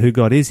preamble about who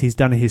God is. He's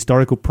done a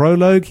historical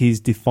prologue. He's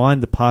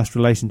defined the past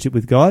relationship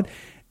with God.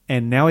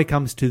 And now he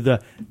comes to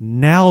the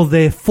now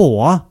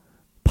therefore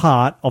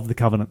part of the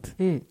covenant.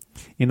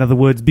 In other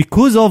words,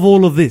 because of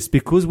all of this,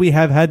 because we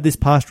have had this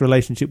past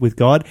relationship with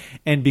God,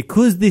 and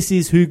because this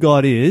is who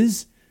God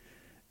is,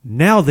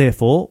 now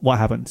therefore, what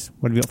happens?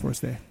 What have you got for us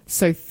there?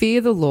 So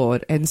fear the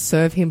Lord and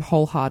serve him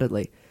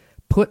wholeheartedly.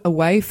 Put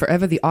away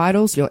forever the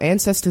idols your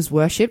ancestors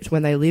worshipped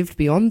when they lived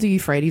beyond the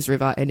Euphrates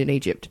River and in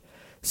Egypt.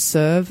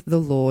 Serve the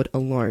Lord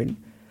alone.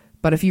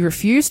 But if you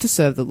refuse to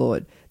serve the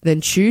Lord,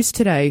 then choose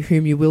today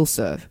whom you will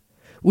serve.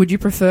 Would you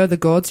prefer the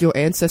gods your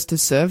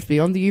ancestors served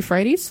beyond the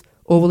Euphrates?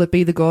 Or will it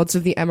be the gods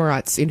of the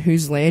Amorites in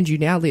whose land you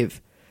now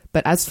live?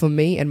 But as for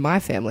me and my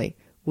family,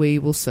 we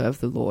will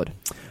serve the Lord.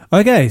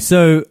 Okay,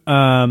 so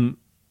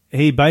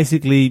he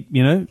basically,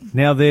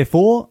 now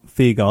therefore,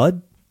 fear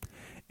God.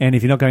 And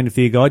if you're not going to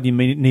fear God, you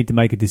need to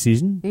make a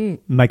decision.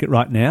 Make it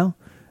right now.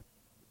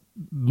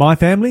 My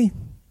family,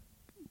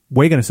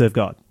 we're going to serve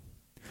God.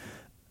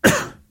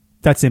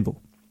 That's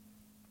simple.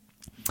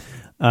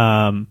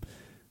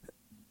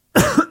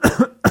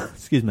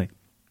 Excuse me.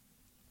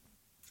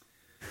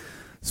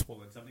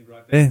 Swallowed something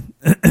right there.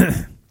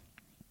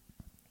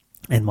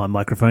 And my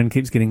microphone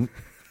keeps getting...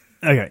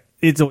 Okay,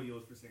 it's all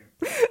yours for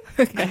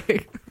a second.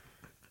 Okay.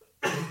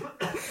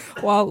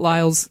 While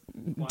Lyle's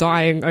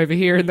dying over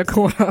here in the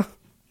corner.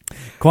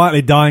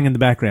 Quietly dying in the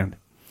background.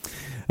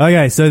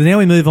 Okay, so now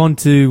we move on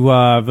to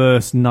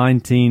verse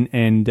 19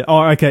 and...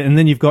 and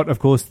then you've got, of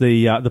course,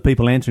 the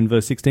people answer in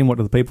verse 16. What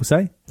do the people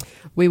say?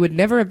 We would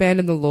never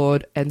abandon the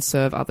Lord and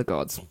serve other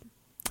gods.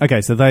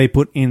 Okay, so they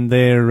put in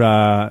their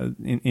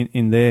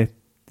in their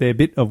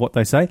bit of what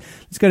they say.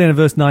 Let's go down to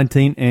verse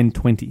 19 and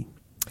 20.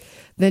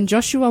 Then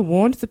Joshua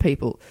warned the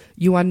people,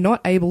 "You are not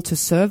able to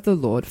serve the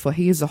Lord, for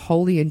he is a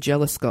holy and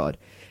jealous God.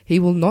 He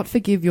will not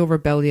forgive your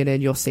rebellion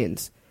and your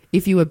sins.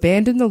 If you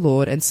abandon the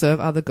Lord and serve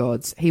other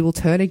gods, he will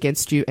turn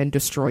against you and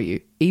destroy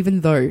you,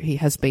 even though he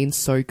has been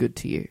so good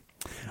to you."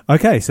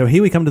 Okay, so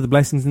here we come to the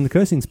blessings and the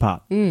cursings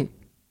part. And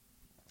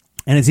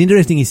it's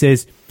interesting, he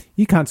says,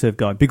 you can't serve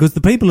God. Because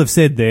the people have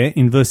said there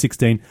in verse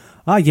 16,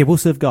 we'll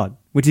serve God.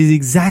 Which is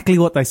exactly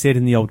what they said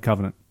in the Old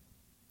Covenant.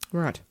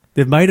 Right.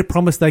 They've made a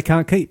promise they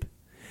can't keep.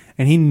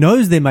 And he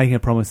knows they're making a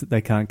promise that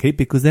they can't keep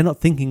because they're not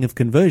thinking of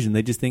conversion.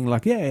 They're just thinking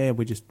like,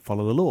 we just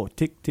follow the law.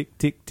 Tick, tick,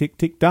 tick, tick,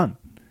 tick, done.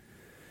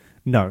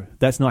 No,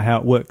 that's not how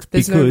it works.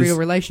 There's no real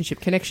relationship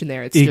connection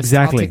there. It's just,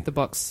 I'll tick the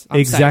box. I'm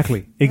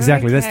Exactly. safe.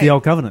 Exactly. Okay. That's the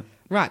Old Covenant.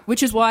 Right.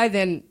 Which is why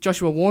then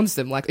Joshua warns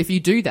them, like, if you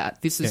do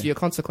that, this is your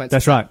consequence.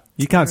 That's right.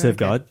 You can't serve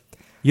God.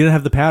 You don't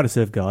have the power to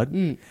serve God.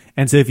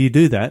 And so if you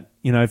do that,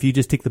 if you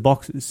just tick the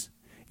boxes,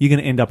 you're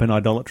going to end up in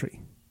idolatry.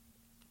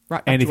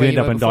 Right. And if you end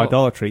up in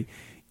idolatry,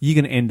 you're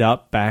going to end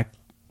up back,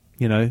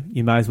 you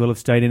may as well have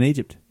stayed in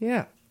Egypt.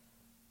 Yeah.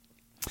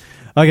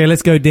 Okay,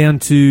 let's go down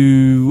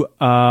to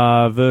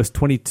verse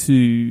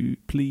 22,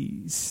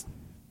 please.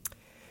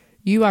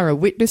 "You are a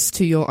witness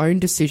to your own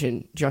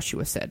decision,"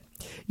 Joshua said.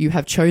 "You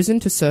have chosen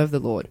to serve the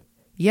Lord."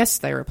 "Yes,"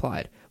 they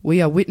replied.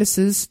 "We are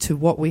witnesses to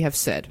what we have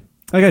said."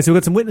 Okay, so we've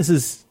got some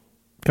witnesses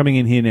coming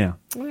in here now.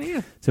 Oh,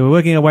 yeah. So we're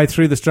working our way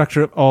through the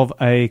structure of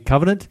a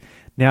covenant.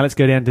 Now let's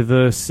go down to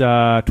verse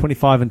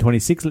 25 and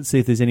 26. Let's see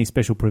if there's any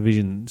special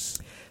provisions.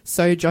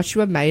 So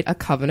Joshua made a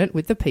covenant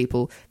with the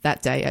people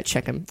that day at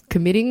Shechem,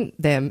 committing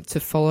them to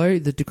follow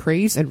the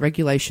decrees and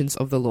regulations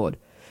of the Lord.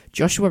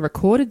 Joshua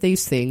recorded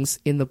these things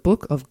in the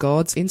book of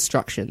God's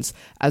instructions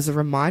as a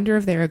reminder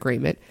of their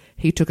agreement.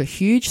 He took a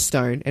huge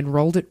stone and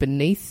rolled it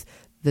beneath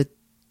the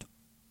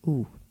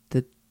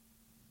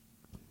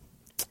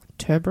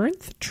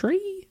terebinth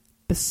tree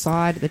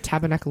beside the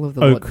tabernacle of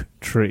the Lord. Oak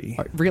tree.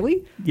 Oh,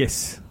 really?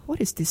 Yes.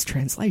 What is this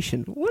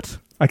translation? What?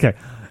 Okay.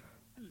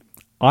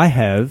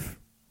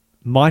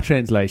 My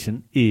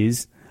translation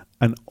is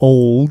an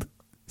old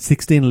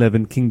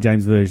 1611 King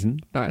James Version.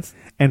 Nice.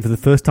 And for the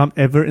first time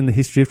ever in the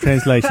history of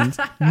translations,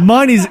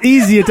 mine is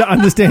easier to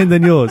understand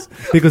than yours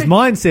because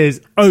mine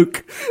says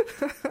oak.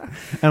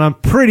 And I'm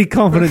pretty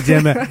confident,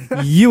 Gemma,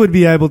 you would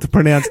be able to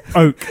pronounce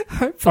oak.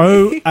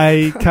 Hopefully.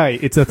 O-A-K.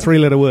 It's a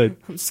 3-letter word.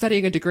 I'm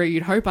studying a degree.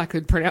 You'd hope I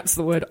could pronounce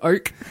the word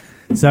oak.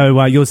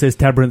 So yours says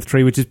tabernacle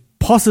tree, which is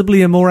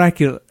possibly a more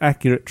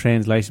accurate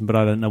translation, but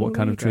I don't know what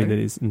kind of tree that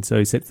is. And so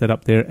he sets that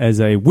up there as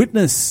a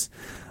witness,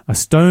 a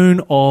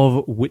stone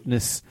of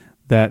witness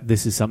that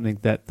this is something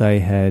that they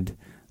had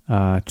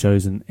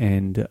chosen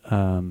and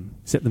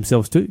set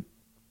themselves to.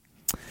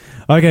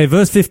 Okay,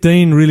 verse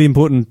 15, really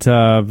important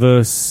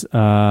verse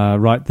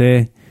right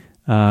there,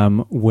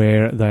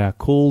 where they are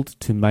called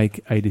to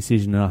make a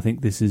decision. And I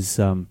think this is,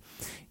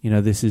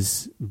 this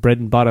is bread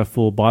and butter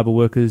for Bible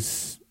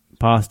workers,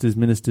 pastors,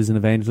 ministers, and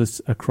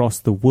evangelists across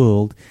the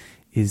world,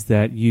 is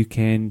that you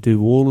can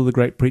do all of the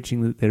great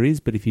preaching that there is,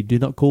 but if you do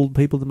not call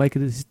people to make a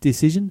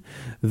decision,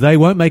 they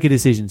won't make a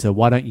decision. So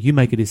why don't you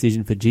make a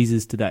decision for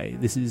Jesus today?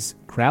 This is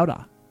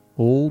Crowder,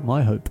 All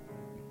My Hope.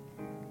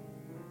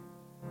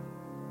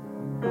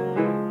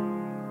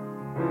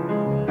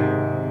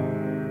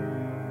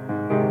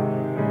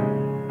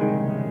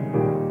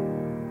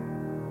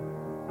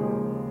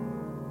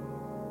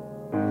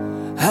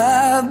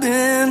 I've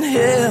been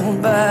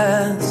held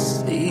by the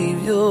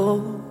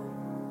Savior.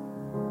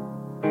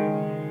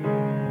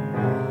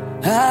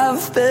 I've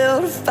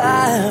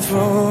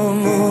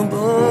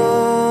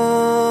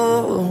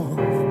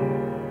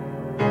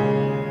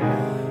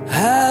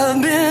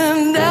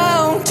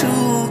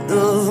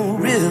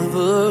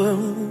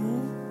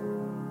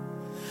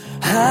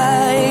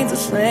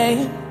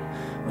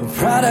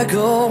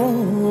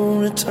prodigal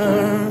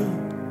return.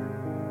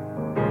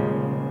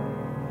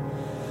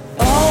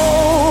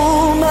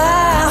 All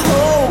my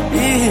hope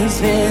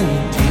is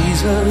in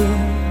Jesus.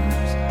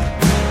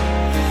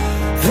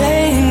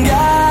 Thank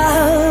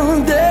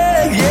God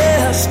that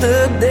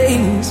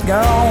yesterday's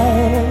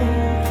gone.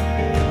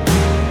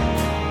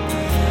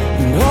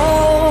 And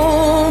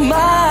all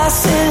my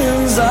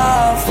sins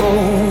are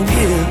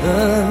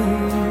forgiven.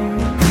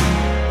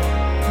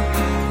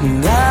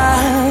 And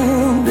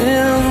I've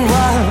been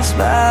washed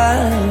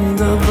by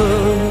the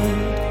blood.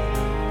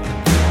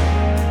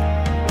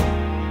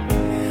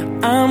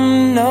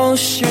 I'm no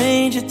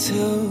stranger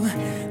to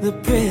the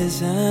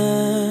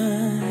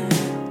prison.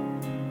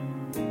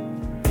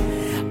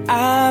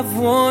 I've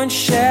worn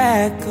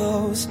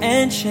shackles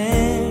and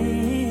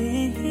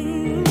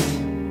chains,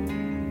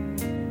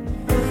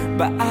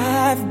 but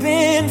I've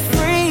been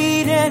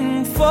freed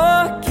and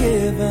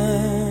forgiven.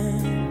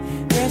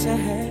 Yes, I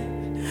have.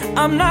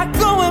 I'm not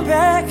going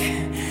back.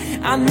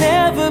 I'll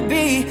never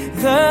be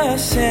the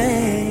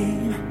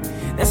same.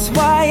 That's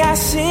why I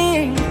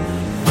sing.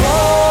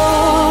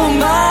 Oh,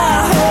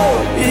 my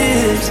hope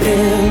is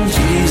in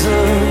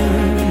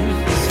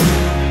Jesus.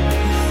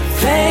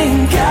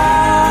 Thank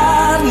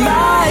God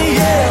my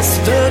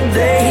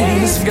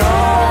yesterday's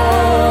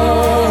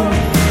gone.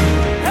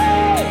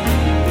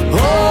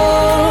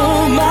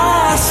 Oh,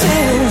 my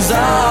sins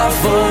are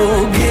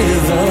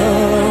forgiven.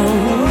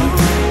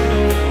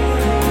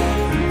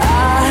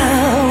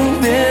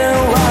 I've been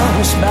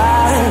washed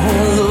by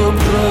the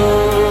blood.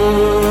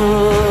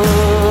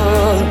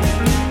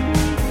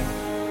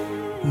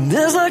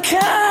 There's a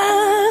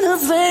kind of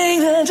thing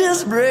that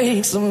just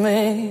breaks a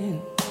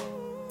man,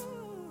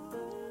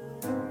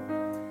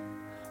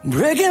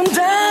 break him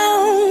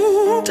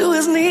down to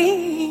his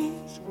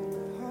knees.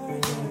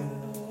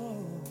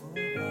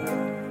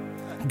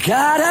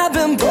 God, I've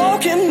been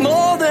broken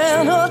more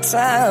than a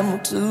time or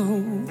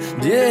two.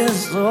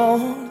 Yes,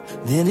 Lord.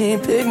 Then he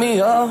picked me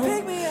up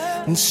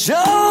and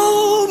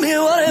showed me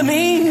what it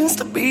means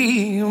to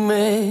be a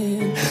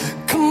man.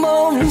 Come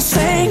on and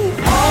sing.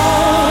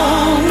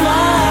 All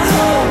my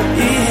hope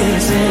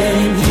is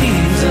in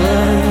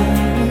Jesus.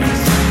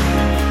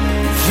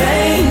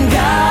 Thank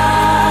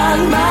God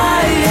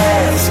my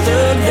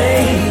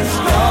yesterday's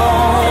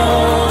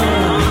gone.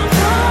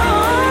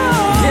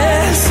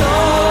 Yes,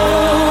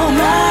 all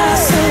my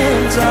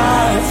sins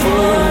are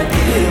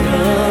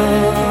forgiven.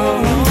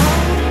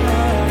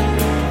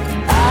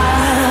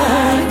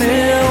 I've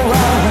been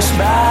washed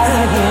by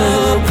the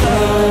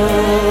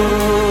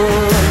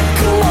blood.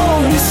 Come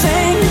on and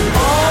sing.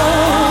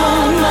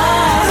 All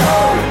my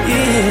hope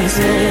is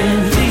in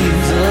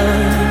Jesus.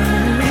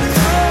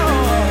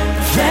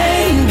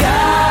 Thank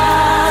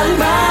God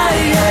my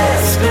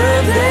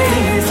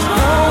yesterday's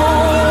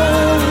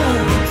gone.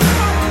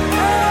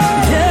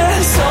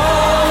 Yes,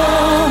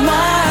 all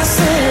my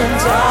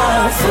sins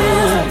are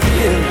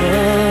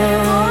forgiven.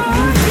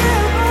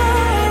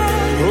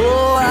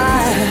 Oh,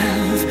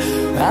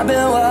 I've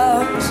been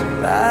washed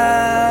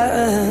by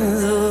the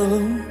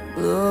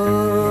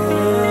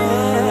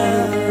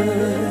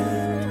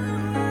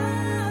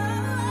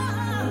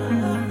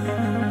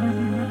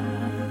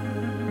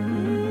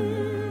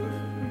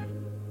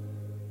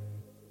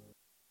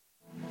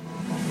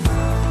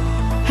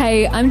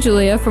Hey, I'm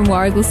Julia from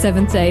Warrigal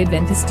Seventh-day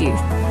Adventist Youth.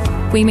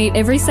 We meet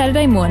every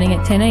Saturday morning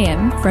at 10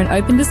 a.m. for an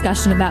open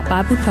discussion about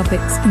Bible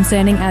topics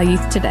concerning our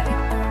youth today.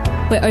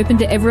 We're open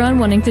to everyone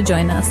wanting to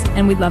join us,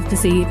 and we'd love to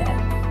see you there.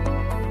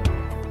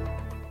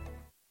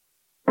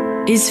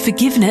 Is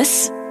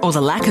forgiveness, or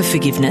the lack of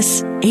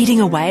forgiveness, eating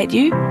away at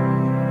you?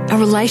 A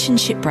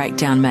relationship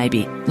breakdown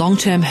maybe,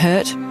 long-term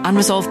hurt,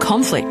 unresolved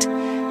conflict.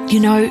 You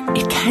know,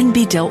 it can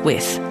be dealt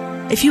with.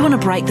 If you want to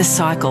break the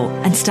cycle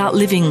and start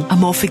living a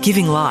more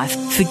forgiving life,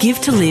 Forgive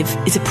to Live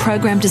is a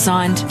program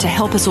designed to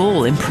help us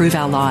all improve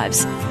our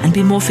lives and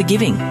be more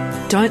forgiving.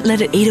 Don't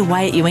let it eat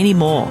away at you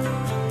anymore.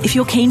 If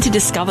you're keen to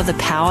discover the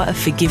power of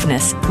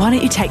forgiveness, why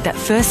don't you take that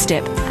first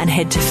step and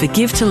head to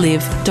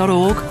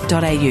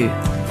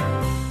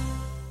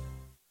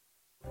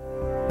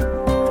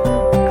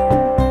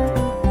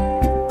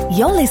forgivetolive.org.au.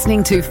 You're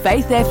listening to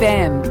Faith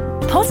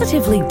FM,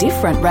 positively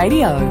different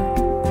radio.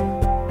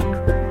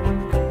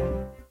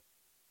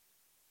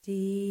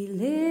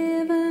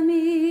 Deliver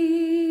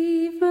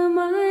me from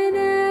mine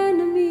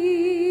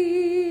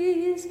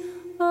enemies,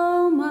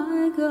 oh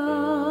my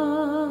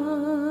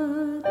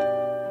God.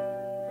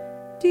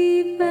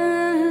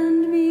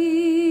 Defend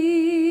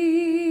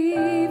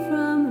me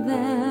from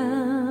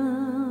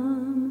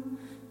them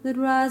that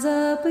rise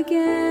up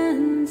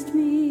against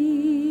me.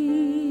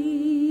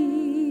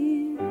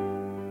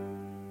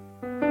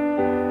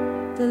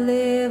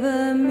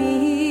 Deliver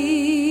me,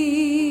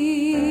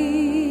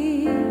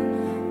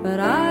 but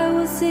I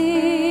will sing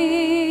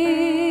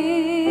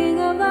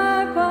of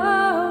thy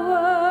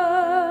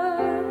power.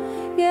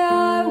 Yeah,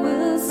 I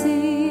will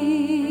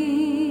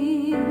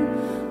sing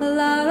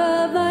aloud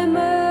of thy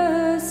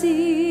mercy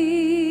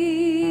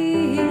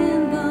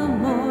in the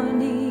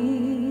morning.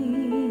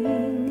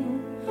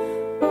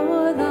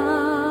 For thou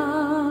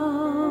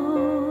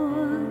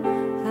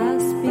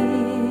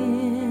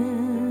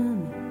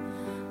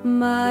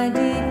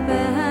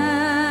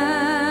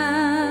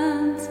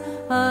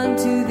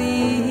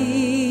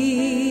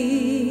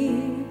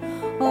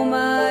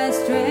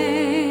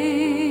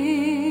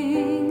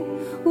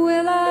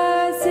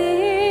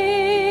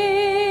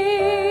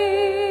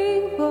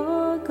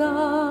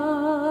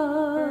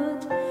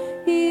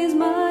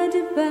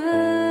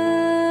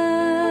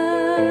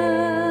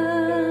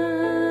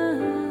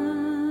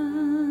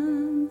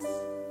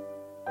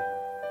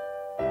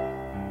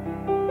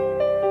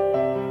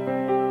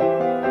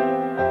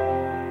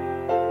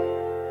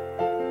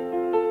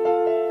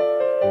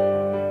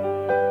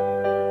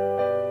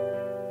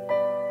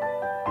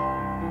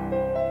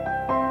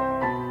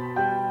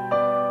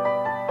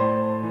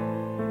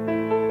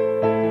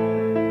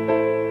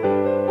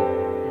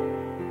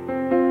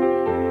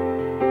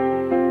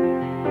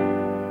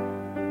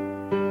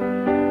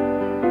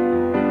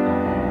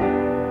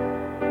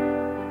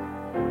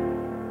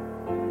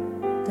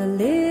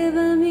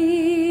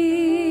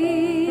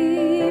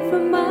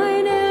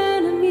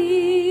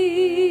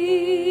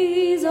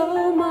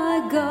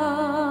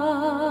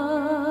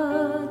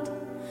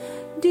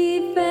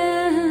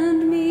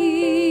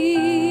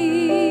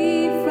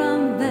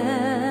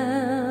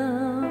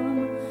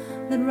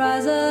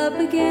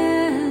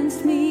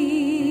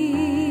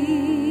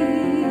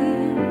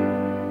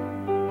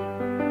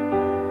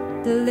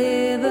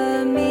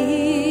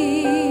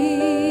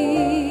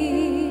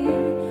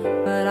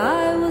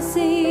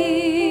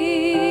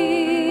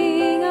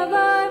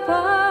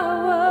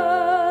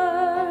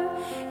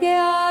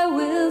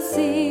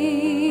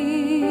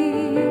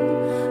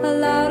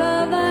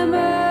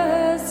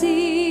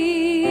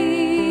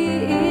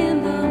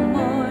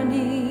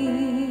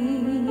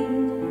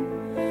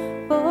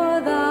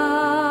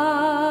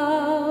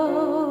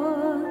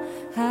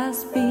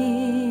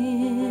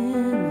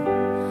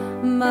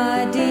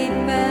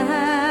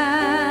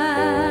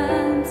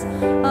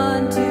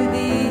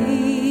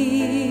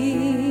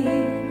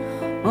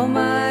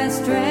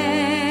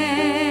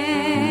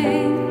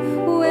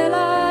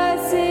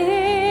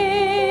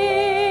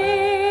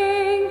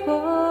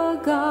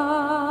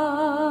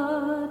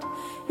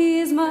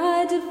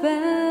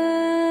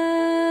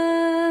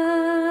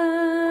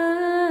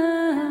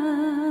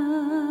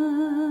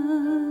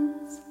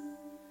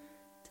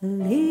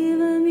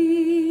Deliver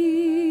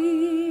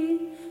me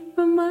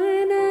from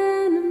mine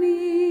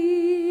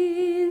enemies,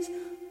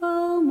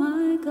 O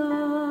my God.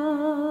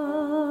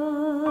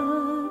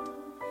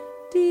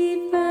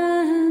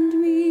 Defend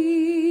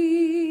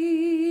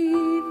me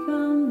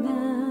from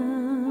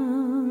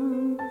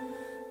them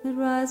that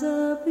rise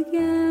up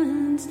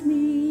against me.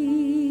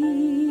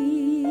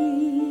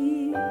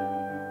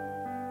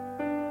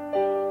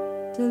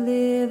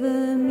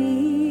 Deliver me,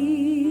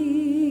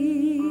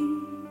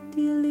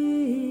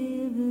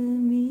 deliver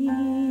me.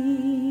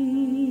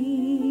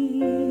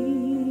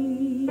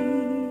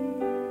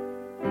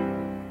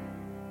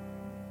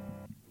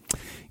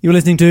 You're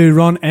listening to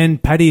Ron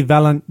and Paddy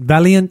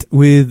Valiant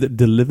with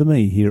Deliver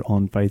Me here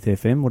on Faith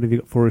FM. What have you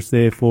got for us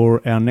there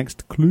for our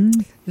next clue?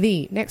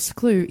 The next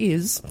clue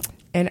is,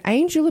 an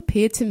angel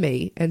appeared to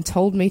me and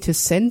told me to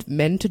send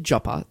men to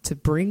Joppa to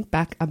bring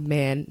back a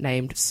man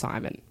named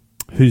Simon.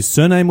 Whose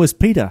surname was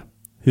Peter,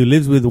 who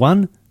lives with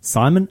one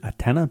Simon, a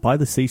tanner by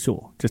the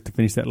seashore. Just to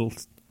finish that little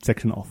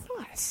section off.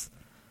 Nice.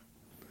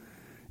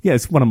 Yeah,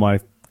 it's one of my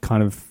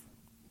kind of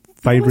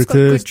always got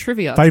good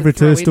trivia to throw into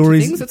things.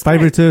 stories. It's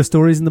Favorite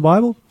stories in the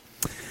Bible.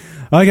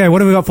 Okay, what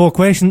have we got for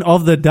question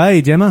of the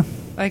day, Gemma?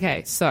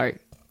 Okay, so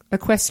a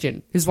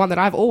question is one that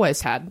I've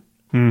always had.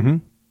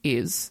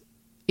 Is,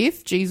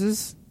 if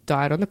Jesus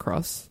died on the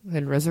cross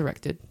and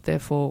resurrected,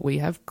 therefore we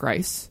have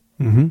grace,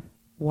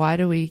 why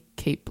do we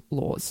keep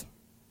laws?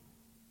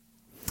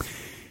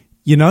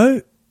 You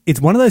know, it's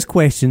one of those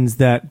questions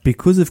that,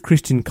 because of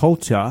Christian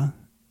culture,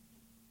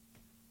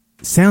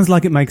 sounds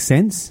like it makes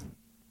sense,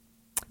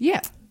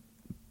 Yeah.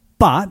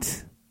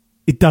 but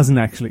it doesn't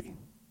actually.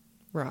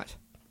 Right.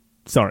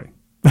 Sorry.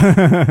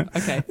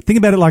 Okay. Think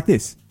about it like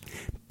this.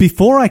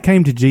 Before I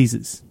came to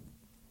Jesus,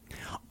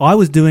 I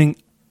was doing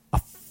a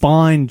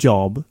fine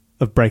job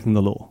of breaking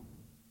the law.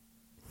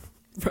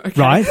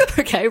 Okay. Right?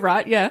 Okay,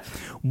 right, yeah.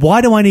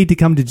 Why do I need to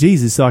come to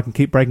Jesus so I can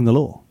keep breaking the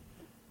law?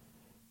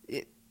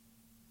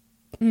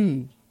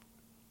 You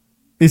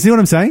see what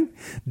I'm saying?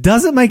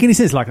 Does it make any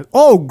sense? Like,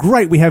 oh,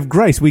 great, we have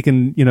grace. We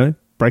can,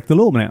 break the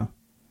law now.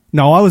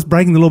 No, I was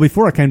breaking the law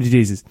before I came to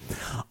Jesus.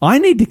 I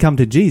need to come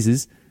to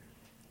Jesus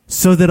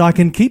so that I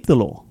can keep the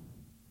law.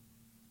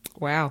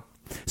 Wow.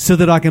 So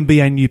that I can be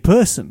a new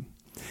person.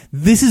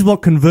 This is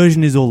what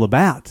conversion is all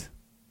about.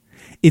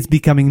 It's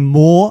becoming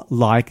more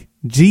like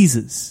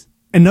Jesus.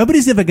 And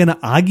nobody's ever going to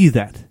argue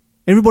that.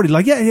 Everybody's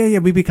like, yeah,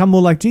 we become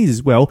more like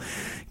Jesus. Well,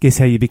 guess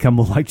how you become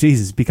more like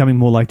Jesus? Becoming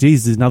more like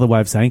Jesus is another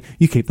way of saying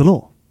you keep the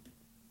law.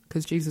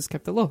 Because Jesus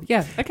kept the law.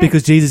 Yeah, okay.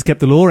 Because Jesus kept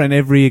the law, and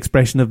every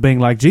expression of being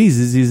like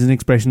Jesus is an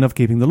expression of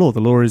keeping the law. The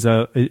law is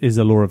a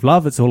law of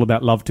love. It's all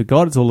about love to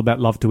God. It's all about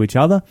love to each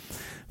other.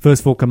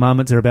 First 4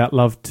 commandments are about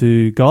love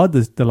to God.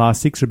 The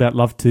last 6 are about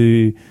love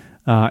to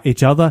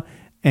each other.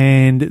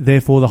 And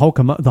therefore, the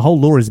whole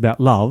law is about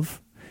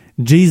love.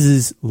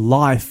 Jesus'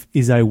 life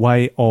is a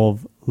way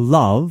of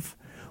love.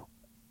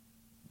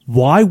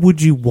 Why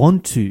would you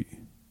want to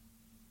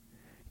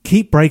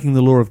keep breaking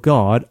the law of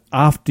God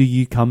after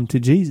you come to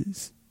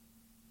Jesus?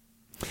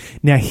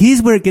 Now,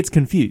 here's where it gets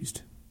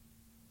confused.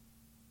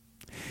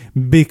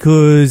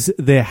 Because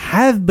there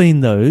have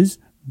been those,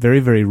 very,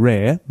 very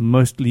rare,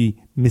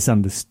 mostly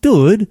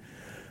misunderstood,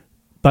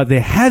 but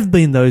there have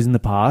been those in the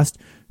past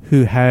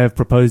who have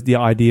proposed the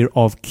idea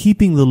of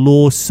keeping the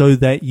law so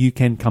that you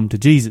can come to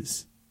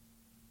Jesus.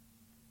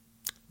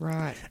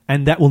 Right.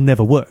 And that will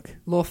never work.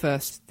 Law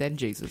first, then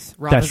Jesus.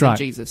 Rather That's than right.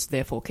 Jesus,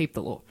 therefore keep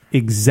the law.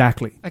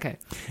 Exactly. Okay.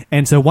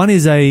 And so one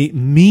is a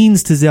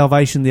means to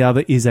salvation, the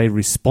other is a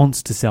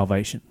response to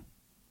salvation.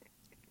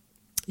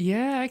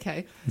 Yeah,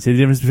 okay. You see the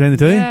difference between the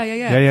two?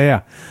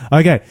 Yeah.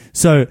 Okay,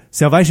 so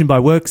salvation by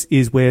works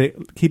is where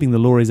keeping the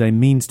law is a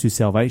means to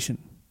salvation.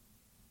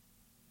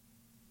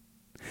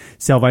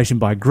 Salvation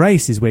by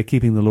grace is where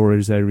keeping the law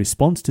is a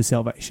response to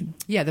salvation.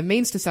 Yeah, the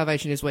means to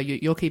salvation is where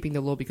you're keeping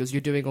the law because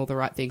you're doing all the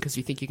right thing because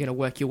you think you're going to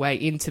work your way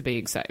into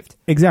being saved.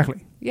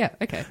 Exactly. Yeah,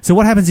 okay. So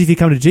what happens if you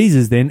come to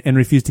Jesus then and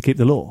refuse to keep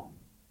the law?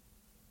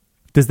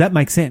 Does that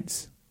make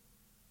sense?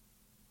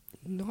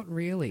 Not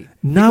really.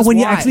 No, Because when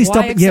you why? actually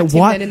stop... Why accept him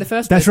why? then in the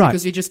first That's place? right.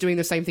 Because you're just doing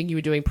the same thing you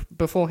were doing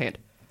beforehand.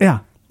 Yeah.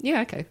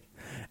 Yeah, okay.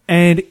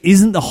 And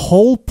isn't the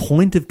whole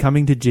point of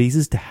coming to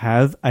Jesus to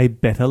have a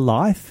better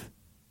life?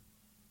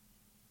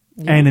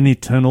 Yeah. And an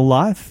eternal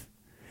life?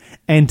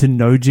 And to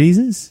know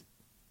Jesus?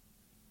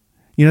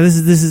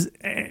 This is,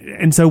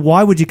 and so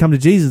why would you come to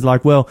Jesus?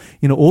 Like, well,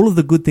 all of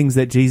the good things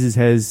that Jesus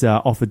has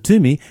offered to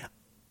me,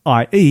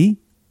 i.e.,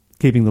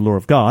 keeping the law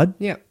of God.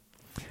 Yeah.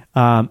 But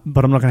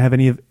I'm not going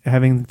to have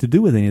having to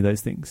do with any of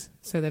those things.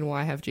 So then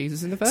why have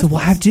Jesus in the first So place?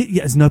 why have Jesus?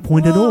 Yeah, there's no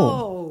point at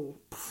all.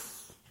 Whoa.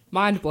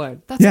 Mind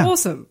blown. That's Yeah.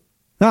 awesome.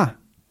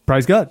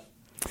 Praise God.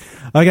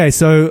 Okay,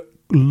 so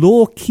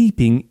law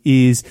keeping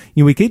is,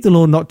 we keep the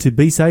law not to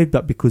be saved,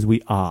 but because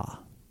we are.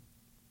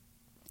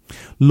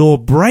 Law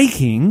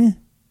breaking,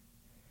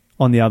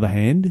 on the other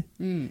hand,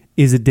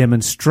 is a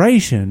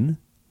demonstration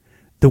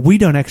that we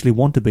don't actually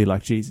want to be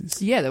like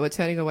Jesus. Yeah, that we're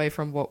turning away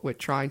from what we're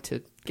trying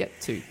to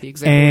get to, the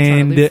example we're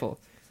trying to live for.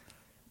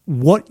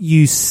 What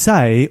you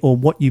say or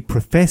what you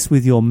profess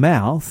with your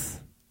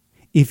mouth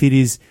if it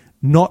is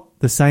not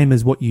the same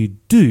as what you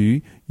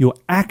do, your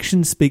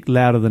actions speak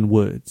louder than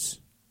words.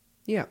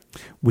 Yeah.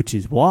 Which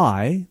is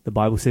why the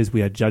Bible says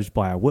we are judged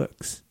by our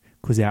works,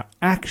 because our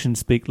actions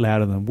speak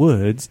louder than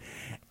words,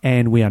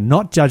 and we are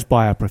not judged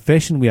by our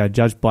profession, we are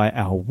judged by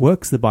our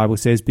works, the Bible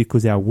says,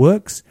 because our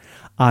works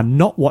are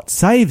not what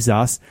saves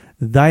us,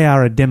 they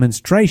are a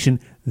demonstration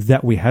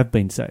that we have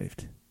been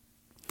saved.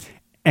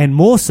 And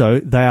more so,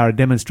 they are a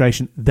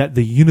demonstration that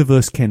the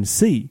universe can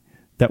see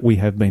that we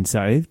have been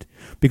saved,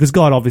 because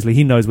God, obviously,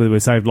 he knows whether we're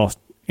saved, lost,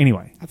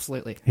 anyway.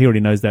 Absolutely. He already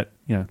knows that,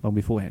 long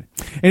beforehand.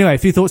 Anyway, a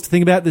few thoughts to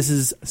think about. This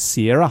is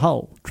Sierra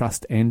Hull,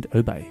 Trust and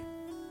Obey.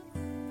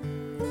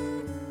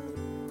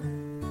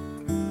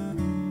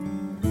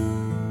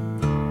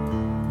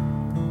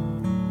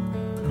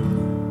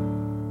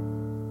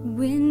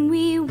 When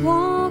we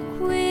walk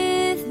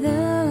with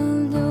the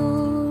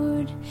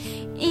Lord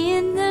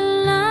in the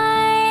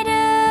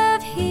light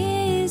of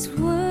His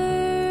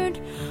word,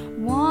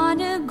 what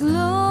a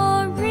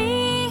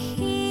glory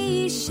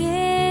He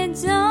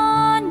sheds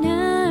on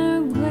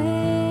our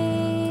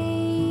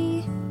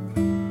way.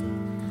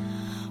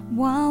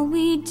 While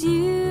we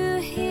do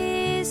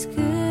His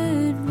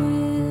good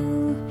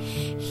will,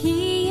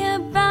 He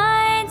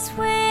abides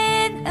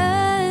with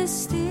us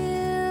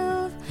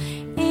still,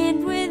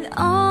 and with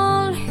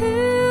all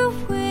who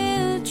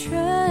will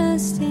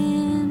trust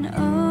and obey.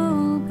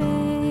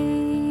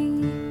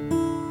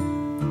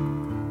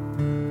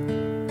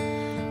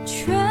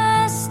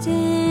 Trust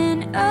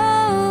and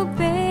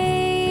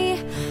obey,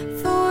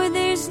 for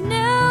there's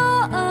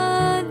no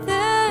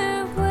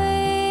other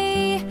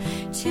way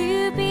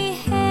to be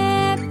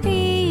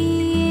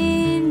happy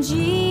in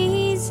Jesus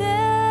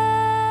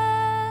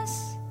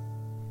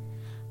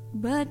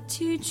but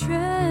to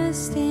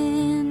trust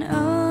and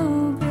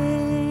obey.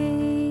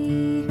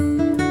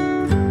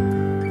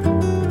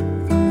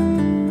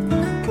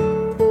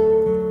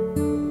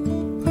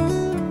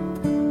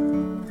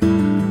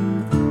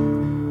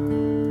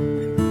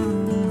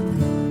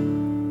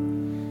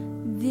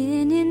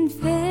 Then in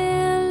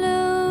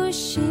fellowship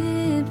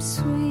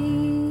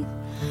sweet,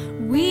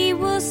 we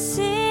will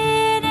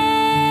sit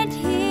at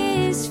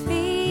His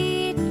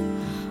feet,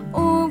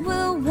 or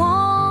we'll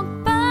walk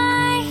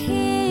by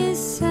His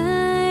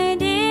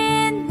side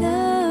in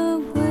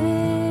the way.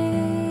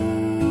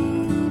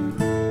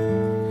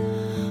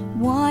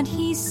 What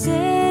He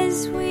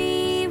says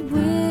we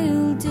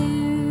will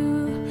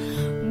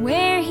do,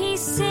 where He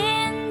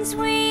sends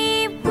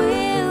we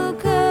will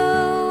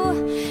go.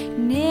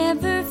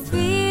 Never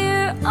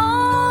fear,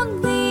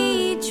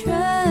 only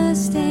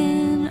trust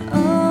and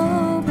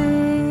obey.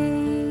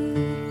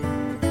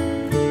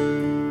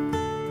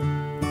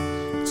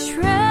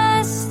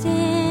 Trust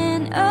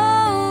and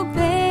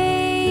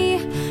obey,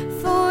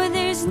 for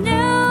there's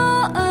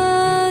no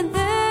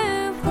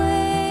other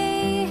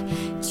way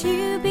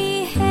to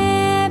be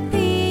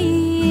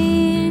happy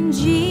in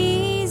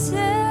Jesus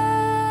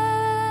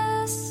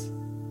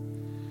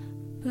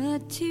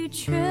but to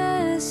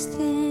trust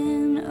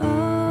and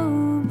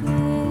obey.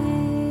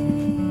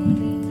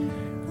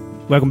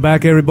 Welcome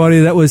back, everybody.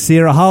 That was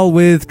Sierra Hull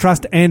with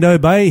Trust and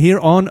Obey here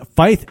on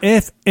Faith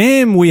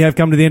FM. We have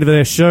come to the end of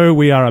our show.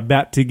 We are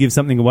about to give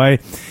something away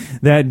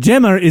that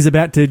Gemma is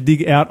about to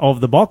dig out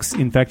of the box.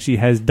 In fact, she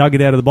has dug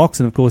it out of the box.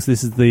 And, of course,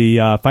 this is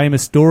the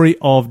famous story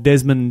of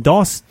Desmond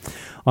Doss.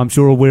 I'm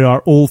sure we are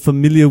all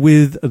familiar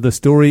with the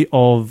story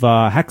of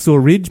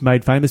Hacksaw Ridge,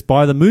 made famous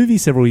by the movie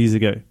several years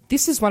ago.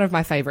 This is one of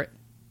my favorite.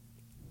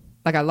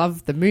 Like, I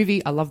love the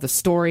movie, I love the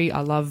story,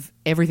 I love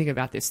everything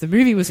about this. The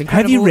movie was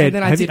incredible. Have you read? And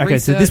then I did okay,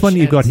 so research this one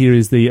you've and- got here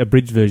is the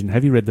abridged version.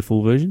 Have you read the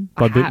full version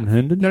by I Burton have.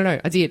 Herndon? No,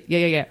 I did.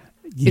 Yeah.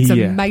 It's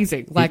Yeah.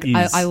 amazing. Like, It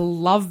is. I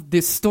love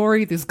this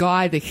story, this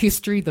guy, the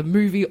history, the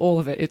movie, all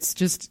of it. It's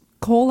just,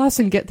 call us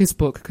and get this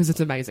book because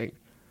it's amazing.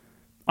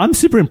 I'm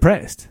super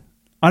impressed.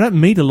 I don't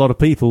meet a lot of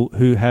people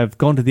who have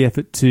gone to the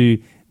effort to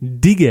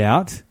dig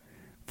out,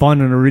 find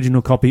an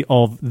original copy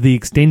of the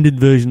extended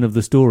version of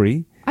the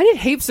story. I did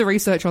heaps of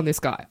research on this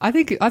guy. I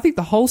think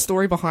the whole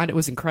story behind it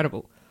was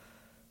incredible.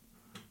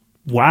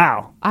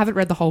 Wow. I haven't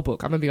read the whole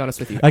book. I'm going to be honest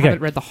with you. Okay. I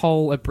haven't read the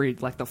whole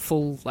abridged, like the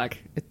full, like,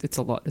 it's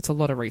a lot. It's a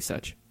lot of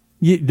research.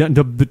 Yeah,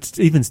 no, but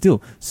even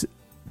still,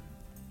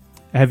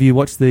 have you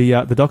watched the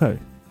doco?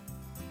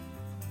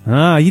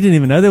 Ah, you didn't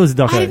even know there was a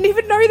doco. I didn't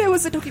even know there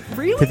was a documentary.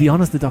 To Really? be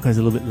honest, the doco's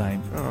a little bit lame.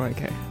 Oh,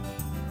 okay.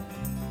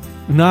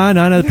 No.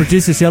 The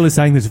producer Shell is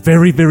saying it's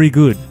very, very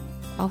good.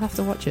 I'll have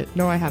to watch it.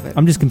 No, I haven't.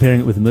 I'm just comparing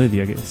it with the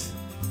movie, I guess.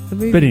 The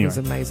movie But anyway. was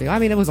amazing. I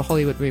mean, it was a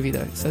Hollywood movie,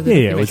 though. So the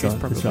Yeah, it was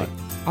documentary right, is that's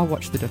probably... I'll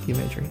watch the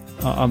documentary.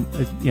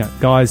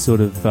 Guys sort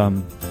of,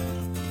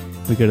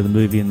 we go to the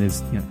movie and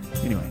there's,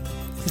 anyway,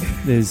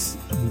 there's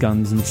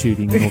guns and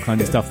shooting and all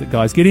kinds of stuff that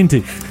guys get into.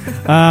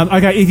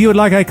 Okay, if you would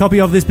like a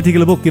copy of this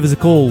particular book, give us a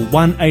call,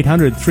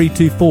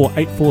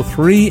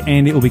 1-800-324-843,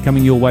 and it will be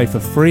coming your way for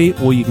free,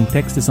 or you can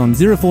text us on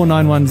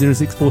 0491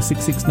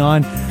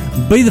 064669.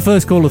 Be the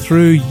first caller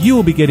through. You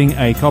will be getting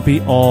a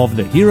copy of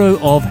The Hero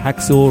of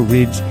Hacksaw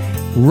Ridge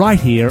right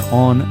here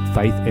on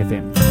Faith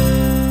FM.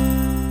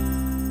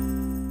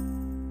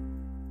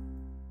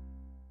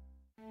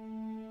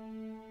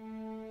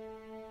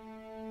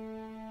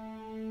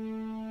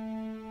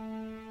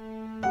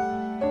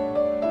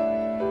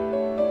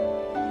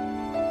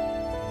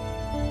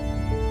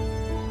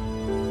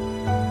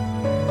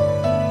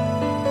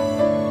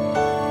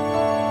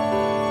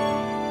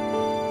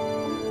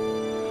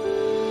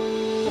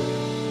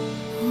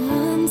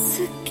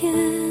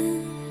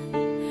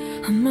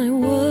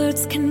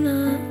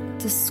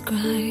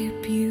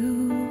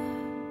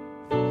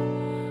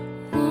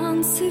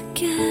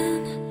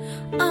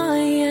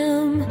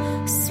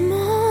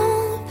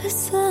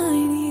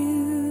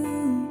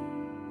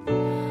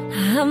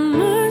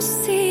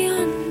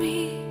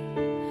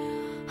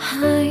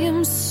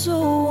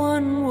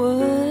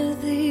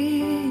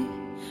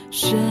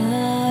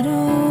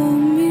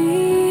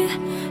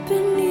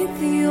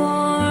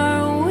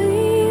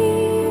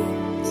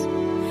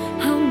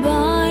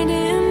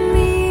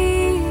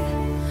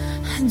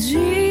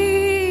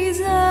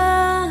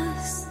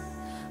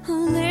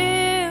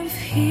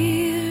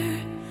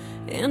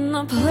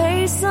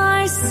 place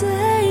I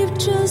saved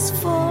just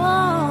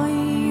for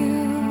you.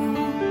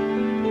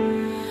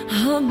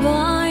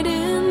 Abide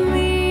in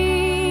me,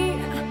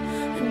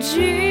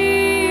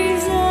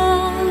 Jesus.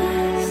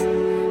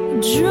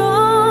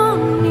 Draw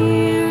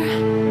near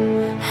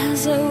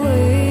as I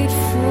wait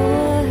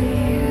for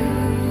you.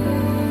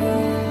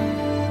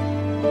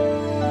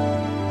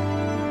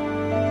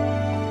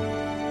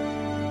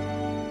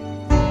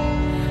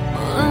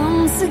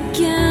 Once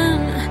again,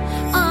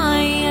 I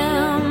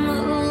am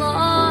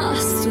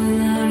lost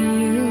without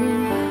you.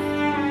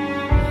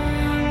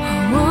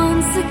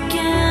 Once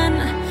again,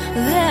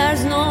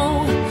 there's no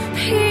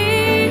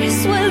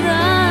peace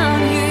without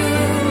you.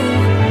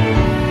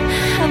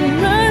 Have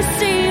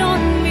mercy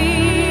on me.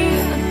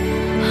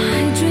 I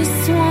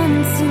just want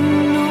to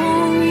know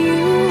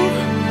you.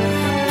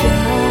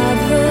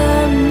 Gather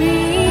me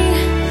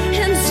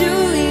into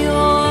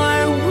your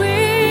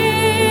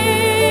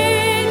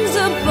wings.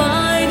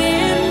 Abide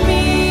in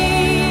me,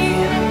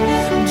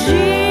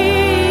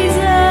 Jesus.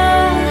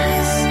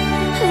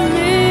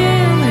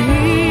 Live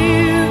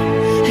here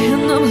in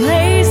the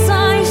place I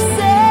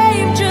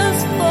saved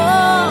just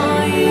for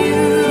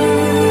you.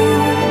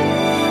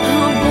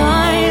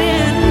 Abide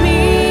in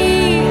me,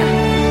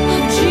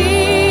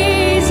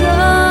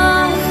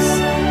 Jesus,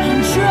 and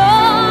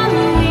draw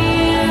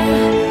near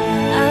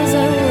as I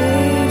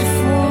wait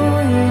for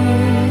you.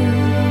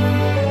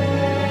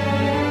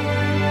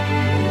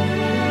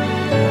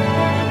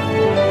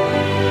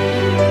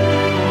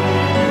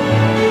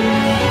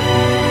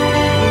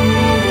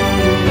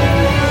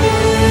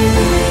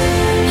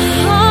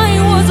 I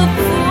was a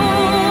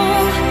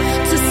fool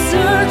to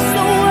search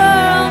the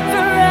world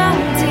for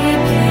empty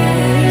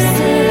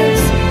places,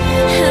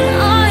 and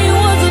I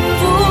was a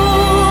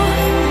fool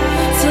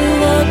to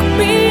look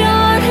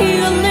beyond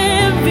your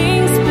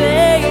living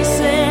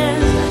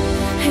spaces.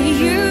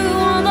 You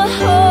are the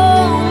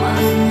home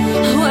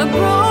where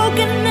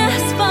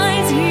brokenness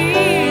finds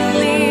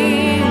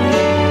healing.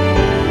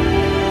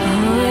 I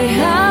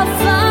have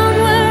found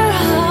where I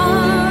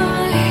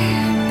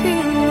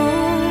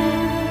belong.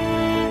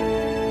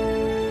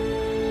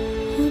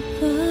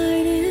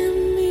 Abide in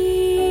me,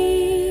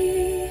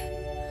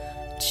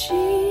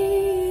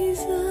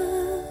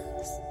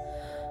 Jesus.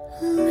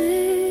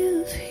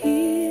 Live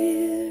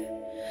here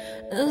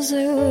as I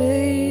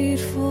wait